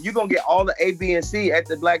all the A, B, and C at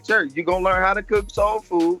the black church. You're gonna learn how to cook soul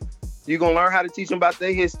food. You're gonna learn how to teach them about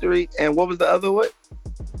their history. And what was the other one?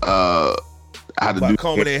 How to do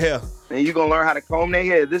combing their hair. And you're gonna learn how to comb their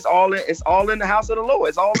hair. It's all in the house of the Lord.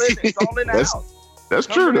 It's all in the house. That's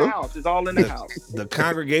true, though. It's all in the house. The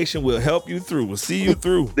congregation will help you through. Will see you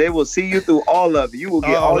through. They will see you through all of it. You will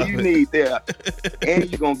get all you need there. And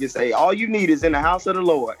you're going to get saved. All you need is in the house of the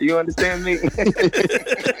Lord. You understand me?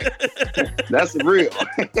 That's real.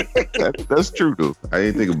 That's true, though. I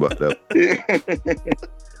didn't think about that.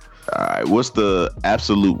 All right. What's the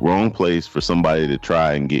absolute wrong place for somebody to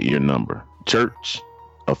try and get your number? Church,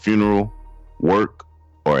 a funeral, work,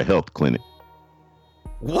 or a health clinic?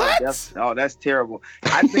 What? That's terrible.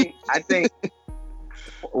 I think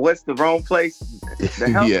what's the wrong place? The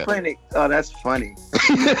health clinic. Oh, that's funny.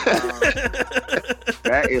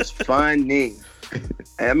 That is funny.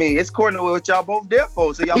 I mean, it's according to what y'all both there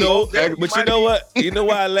for. So y'all both there. But you know what? You know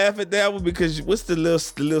why I laugh at that one? Because what's the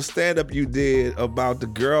little stand-up you did about the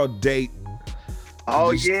girl dating?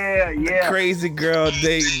 Oh yeah. Crazy girl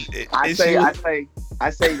dating. I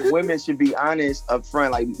say the women should be honest up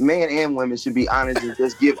front. Like men and women should be honest and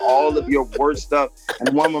just give all of your worst stuff. And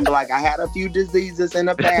the woman be like, I had a few diseases in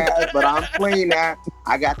the past, but I'm clean now.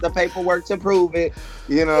 I got the paperwork to prove it.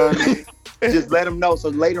 You know what I mean? Just let them know so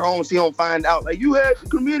later on she don't find out like you had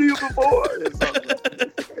chlamydia before.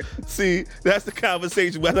 See, that's the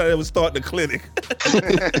conversation whether I was starting the clinic.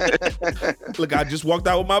 Look, I just walked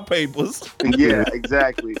out with my papers. Yeah,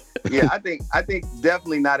 exactly. Yeah, I think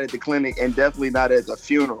definitely not at the clinic and definitely not at the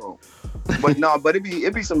funeral. But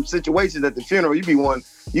it'd be some situations at the funeral. You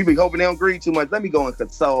be hoping they don't grieve too much. Let me go and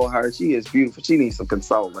console her. She is beautiful. She needs some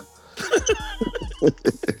consoling.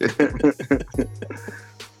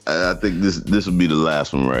 I think this will be the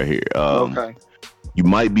last one right here. Okay. You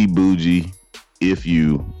might be bougie if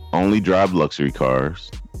you only drive luxury cars,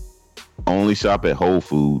 only shop at Whole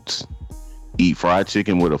Foods, eat fried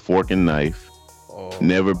chicken with a fork and knife,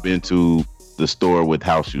 Never been to the store with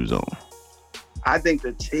house shoes on. I think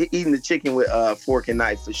eating the chicken with fork and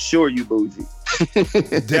knife, for sure you bougie.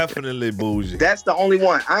 Definitely bougie. That's the only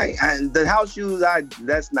one. The house shoes,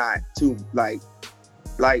 that's not too, like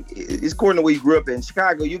it's according to where you grew up in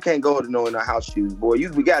Chicago. You can't go to no house shoes, boy.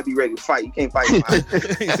 We gotta be ready to fight. You can't fight.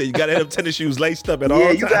 He said you gotta have tennis shoes laced up at all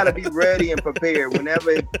times. Yeah, you gotta be ready and prepared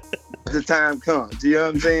whenever the time comes. You know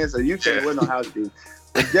what I'm saying? So you can't wear no house shoes.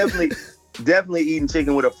 But definitely eating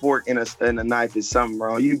chicken with a fork and a knife is something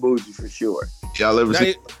wrong. You bougie for sure. Y'all ever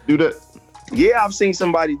do that? Yeah, I've seen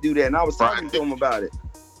somebody do that, and I was talking to him about it.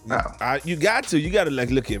 You got to like,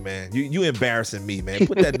 look here, man. You embarrassing me, man.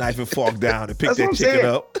 Put that knife and fork down and pick That's that chicken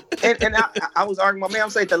up. And I was arguing with my man. I'm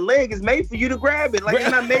saying the leg is made for you to grab it. Like it's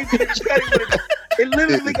not made for you to cut it. It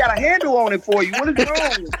literally got a handle on it for you. What is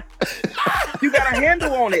wrong? You got a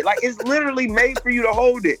handle on it. Like it's literally made for you to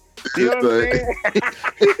hold it. You know what I'm saying?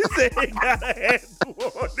 He said it got a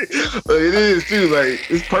handle on it. It is too. Like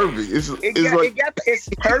it's perfect. It's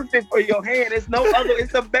perfect for your hand. It's no other.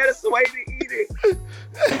 It's the best way to eat it.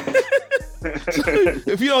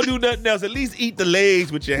 If you don't do nothing else, at least eat the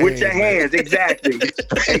legs with your hands. With your hands, exactly.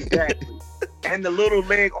 And the little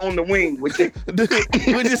leg on the wing. What'd you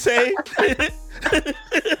say?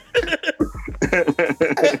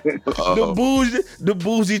 The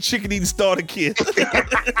bougie chicken eating starter kit.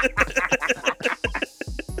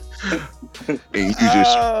 And you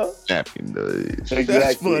just snapping those.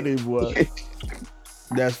 That's funny, boy.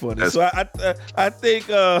 That's funny. So I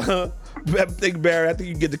think Barry, I think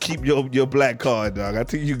you get to keep your black card, dog. I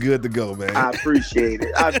think you're good to go, man. I appreciate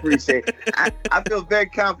it. I feel very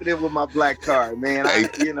confident with my black card, man. I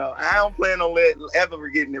don't plan on ever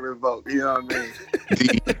getting it revoked. You know what I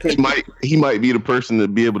mean? He might be the person to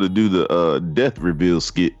be able to do the death reveal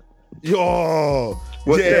skit. Yo,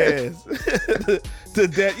 yes. The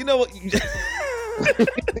death. You know what?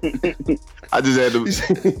 I just had to.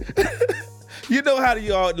 You know how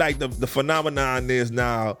y'all like the phenomenon is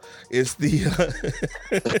now? It's the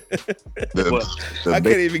I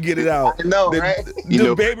can't even get it out. I know, right?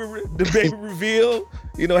 The baby reveal.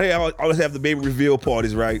 You know, they always have the baby reveal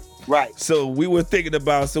parties, right? Right. So we were thinking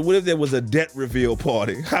about, so what if there was a debt reveal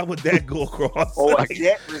party? How would that go across? Oh, a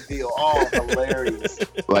debt reveal. Oh, hilarious.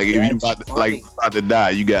 Like if you about to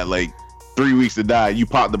die, you got like 3 weeks to die. You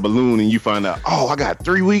pop the balloon and you find out, oh, I got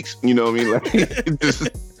 3 weeks. You know what I mean?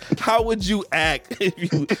 Like, how would you act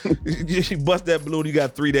if you bust that balloon? You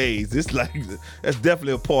got 3 days. It's like that's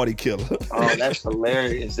definitely a party killer. Oh, that's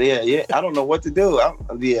hilarious. Yeah. I don't know what to do.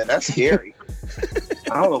 That's scary.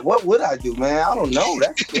 I don't know. What would I do, man? I don't know.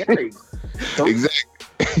 That's scary.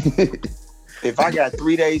 Exactly. If I got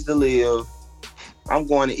 3 days to live, I'm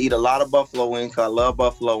going to eat a lot of buffalo wings because I love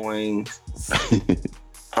buffalo wings.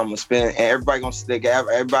 I'm gonna spend, and everybody gonna stick.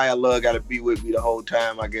 Everybody I love got to be with me the whole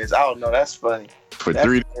time. I guess I don't know. That's funny. For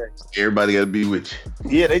 3 days, everybody got to be with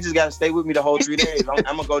you. Yeah, they just got to stay with me the whole 3 days. I'm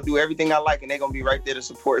gonna go do everything I like, and they're gonna be right there to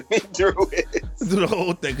support me through it. Through the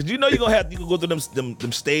whole thing, because you know you gonna go through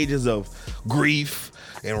them stages of grief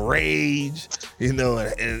and rage, you know,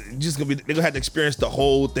 and just they're gonna have to experience the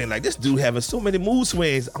whole thing. Like this dude having so many mood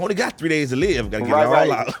swings. I only got 3 days to live. Gotta get it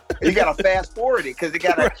all out. You gotta fast forward it because it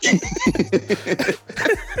gotta.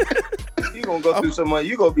 You gonna go through so much.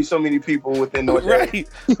 You gonna be so many people within no day. Right.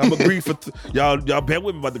 I'm gonna grieve for y'all bear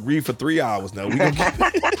with me about to grieve for 3 hours now. We gonna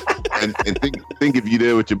and think if you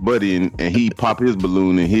there with your buddy and he pop his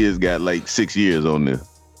balloon and his got like 6 years on there.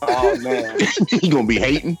 Oh man, he gonna be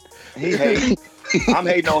hating. He hating. I'm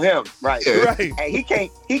hating on him, right? Yeah. Right. And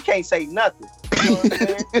he can't say nothing. You know what I'm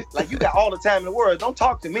saying? Like you got all the time in the world. Don't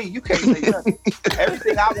talk to me. You can't say nothing.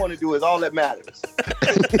 Everything I want to do is all that matters.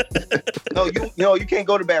 No, you can't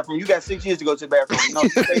go to the bathroom. You got 6 years to go to the bathroom. No, you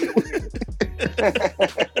stay here with me.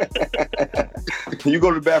 You go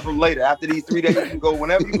to the bathroom later. After these 3 days, you can go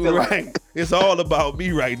whenever you feel right. Like. It's all about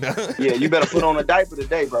me right now. Yeah, you better put on a diaper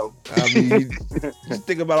today, bro. I mean, just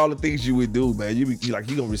think about all the things you would do, man. You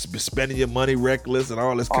gonna be spending your money reckless and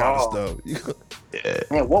all this kind of stuff. Yeah.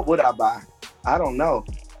 Man, what would I buy? I don't know.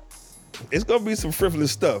 It's gonna be some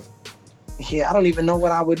frivolous stuff. Yeah, I don't even know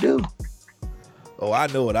what I would do. Oh, I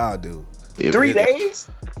know what I'll do. 3 days?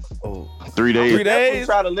 Oh, 3 days. 3 days.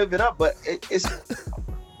 Try to live it up, but it's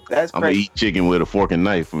that's crazy. I'm gonna eat chicken with a fork and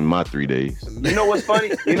knife in my 3 days. You know what's funny?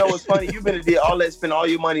 You've been to do all that, spend all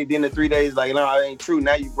your money, then the 3 days, like, no, it ain't true.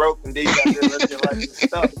 Now you broke, and then you got to live your life and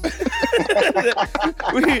stuff.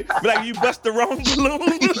 Like you bust the wrong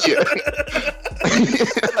balloon. Yeah.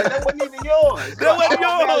 Like that wasn't even yours. That wasn't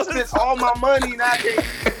yours. I spent all my money, and I can't.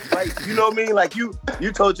 Like, you know what I mean? Like you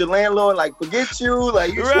told your landlord, like, forget you.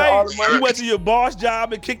 Like you spent all the money. You went to your boss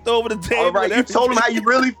job and kicked over the table. All right, you told him how you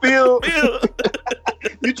really feel.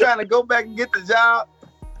 You trying to go back and get the job?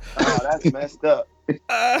 Oh, that's messed up.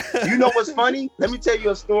 You know what's funny? Let me tell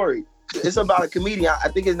you a story. It's about a comedian. I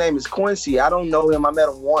think his name is Quincy. I don't know him. I met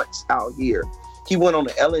him once out here. He went on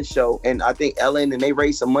the Ellen show, and I think Ellen, and they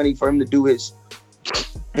raised some money for him to do his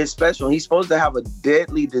special. He's supposed to have a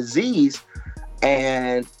deadly disease,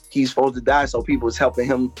 and he's supposed to die. So people was helping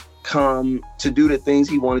him come to do the things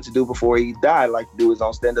he wanted to do before he died, like to do his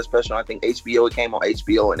own stand-up special. I think HBO, it came on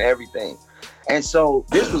HBO and everything. And so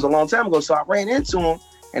this was a long time ago. So I ran into him,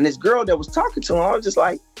 and this girl that was talking to him, I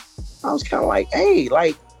was kind of like, hey,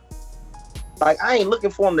 like I ain't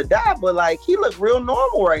looking for him to die, but like he looked real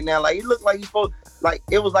normal right now. Like he looked like he's supposed, like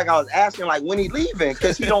it was like I was asking like when he leaving,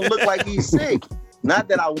 because he don't look like he's sick. Not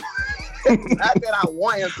that I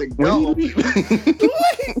want him to go,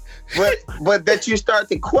 but that you start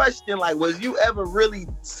to question, like, was you ever really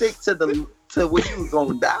sick to where you was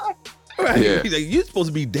gonna die? Right. Yeah. You're supposed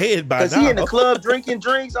to be dead by now. Because he in the club drinking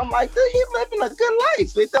drinks. I'm like, dude, he living a good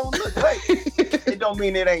life. It don't look like it don't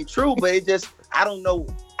mean it ain't true, but it just, I don't know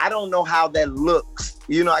how that looks.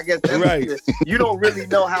 You know, I guess that's right. You don't really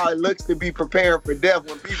know how it looks to be preparing for death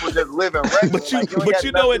when people just living regular. But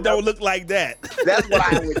you know it don't look like that. That's what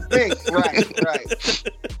I would think. Right.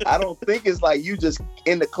 I don't think it's like you just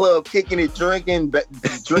in the club kicking it, drinking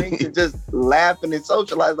drinks, and just laughing and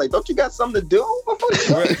socializing. Like, don't you got something to do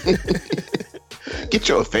before you get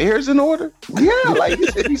your affairs in order? Yeah, like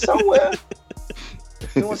you should be somewhere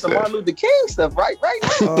doing some Martin Luther King stuff right now.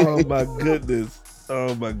 Oh my goodness.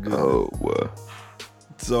 Oh wow.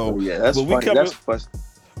 So yeah, that's funny.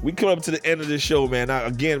 We come up to the end of the show, man. I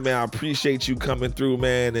appreciate you coming through,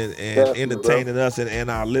 man, and entertaining us and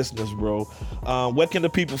our listeners, bro. Where can the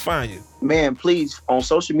people find you? Man, please, on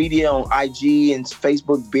social media, on IG and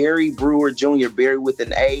Facebook, Barry Brewer Jr., Barry with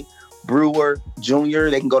an A, Brewer Jr.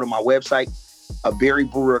 They can go to my website,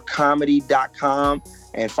 BarryBrewerComedy.com,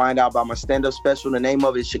 and find out about my stand-up special. The name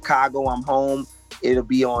of it is Chicago, I'm Home. It'll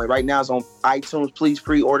be on, right now it's on iTunes. Please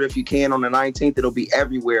pre-order if you can on the 19th. It'll be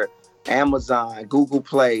everywhere. Amazon, Google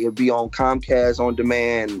Play. It'll be on Comcast On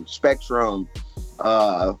Demand, Spectrum,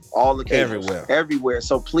 all the cables. Everywhere.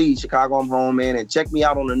 So please, Chicago I'm Home, man. And check me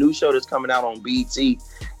out on the new show that's coming out on BET in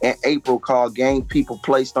April called Gang People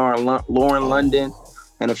Play, starring Lauren London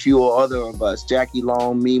and a few other of us. Jackie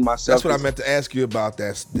Long, me, myself. That's what I meant to ask you about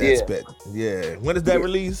that spec. Yeah. When is that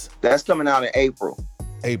release? That's coming out in April.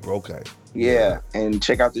 April, okay. Yeah, and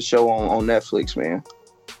check out the show on Netflix, man.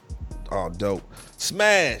 Oh, dope.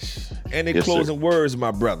 Smash. Any closing words,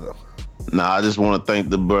 my brother? Nah, I just want to thank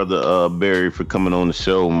the brother Barry for coming on the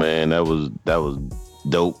show, man. That was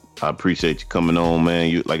dope. I appreciate you coming on, man.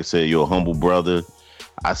 You, like I said, you're a humble brother.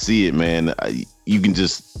 I see it, man.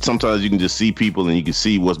 Sometimes you can just see people and you can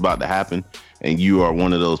see what's about to happen, and you are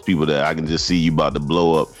one of those people that I can just see you about to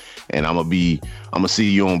blow up. And I'm gonna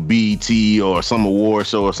see you on BET or some award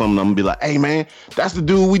show or something. I'm gonna be like, hey man, that's the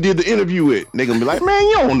dude we did the interview with. They gonna be like, man,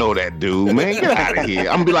 you don't know that dude, man. Get out of here.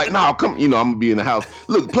 I'm gonna be like, nah, come, I'm gonna be in the house.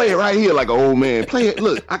 Look, play it right here like an old man. Play it.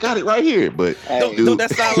 Look, I got it right here. But don't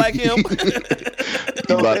that sound like him?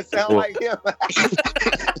 Don't that sound like him?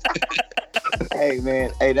 Hey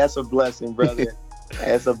man, that's a blessing, brother.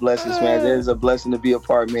 That's a blessing, man. It is a blessing to be a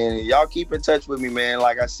part, man. And y'all keep in touch with me, man.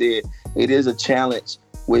 Like I said, it is a challenge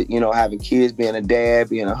with, having kids, being a dad,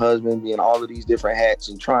 being a husband, being all of these different hats,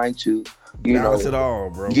 and trying to, balance it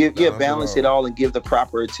all, bro. Balance it all and give the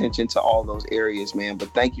proper attention to all those areas, man.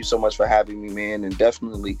 But thank you so much for having me, man. And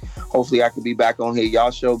definitely, hopefully I can be back on here.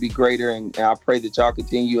 Y'all show be greater, and I pray that y'all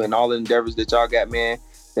continue and all the endeavors that y'all got, man,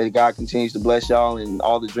 that God continues to bless y'all and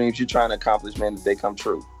all the dreams you're trying to accomplish, man, that they come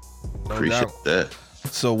true. Appreciate that.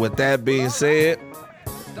 So with that being said,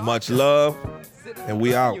 much love, and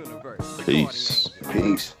we out. Peace.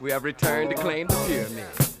 We have returned to claim the pyramid.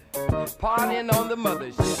 Partying on the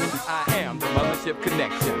mothership. I am the Mothership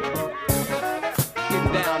Connection.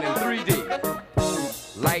 Getting down in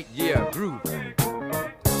 3D. Light year groove.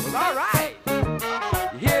 Well, all right.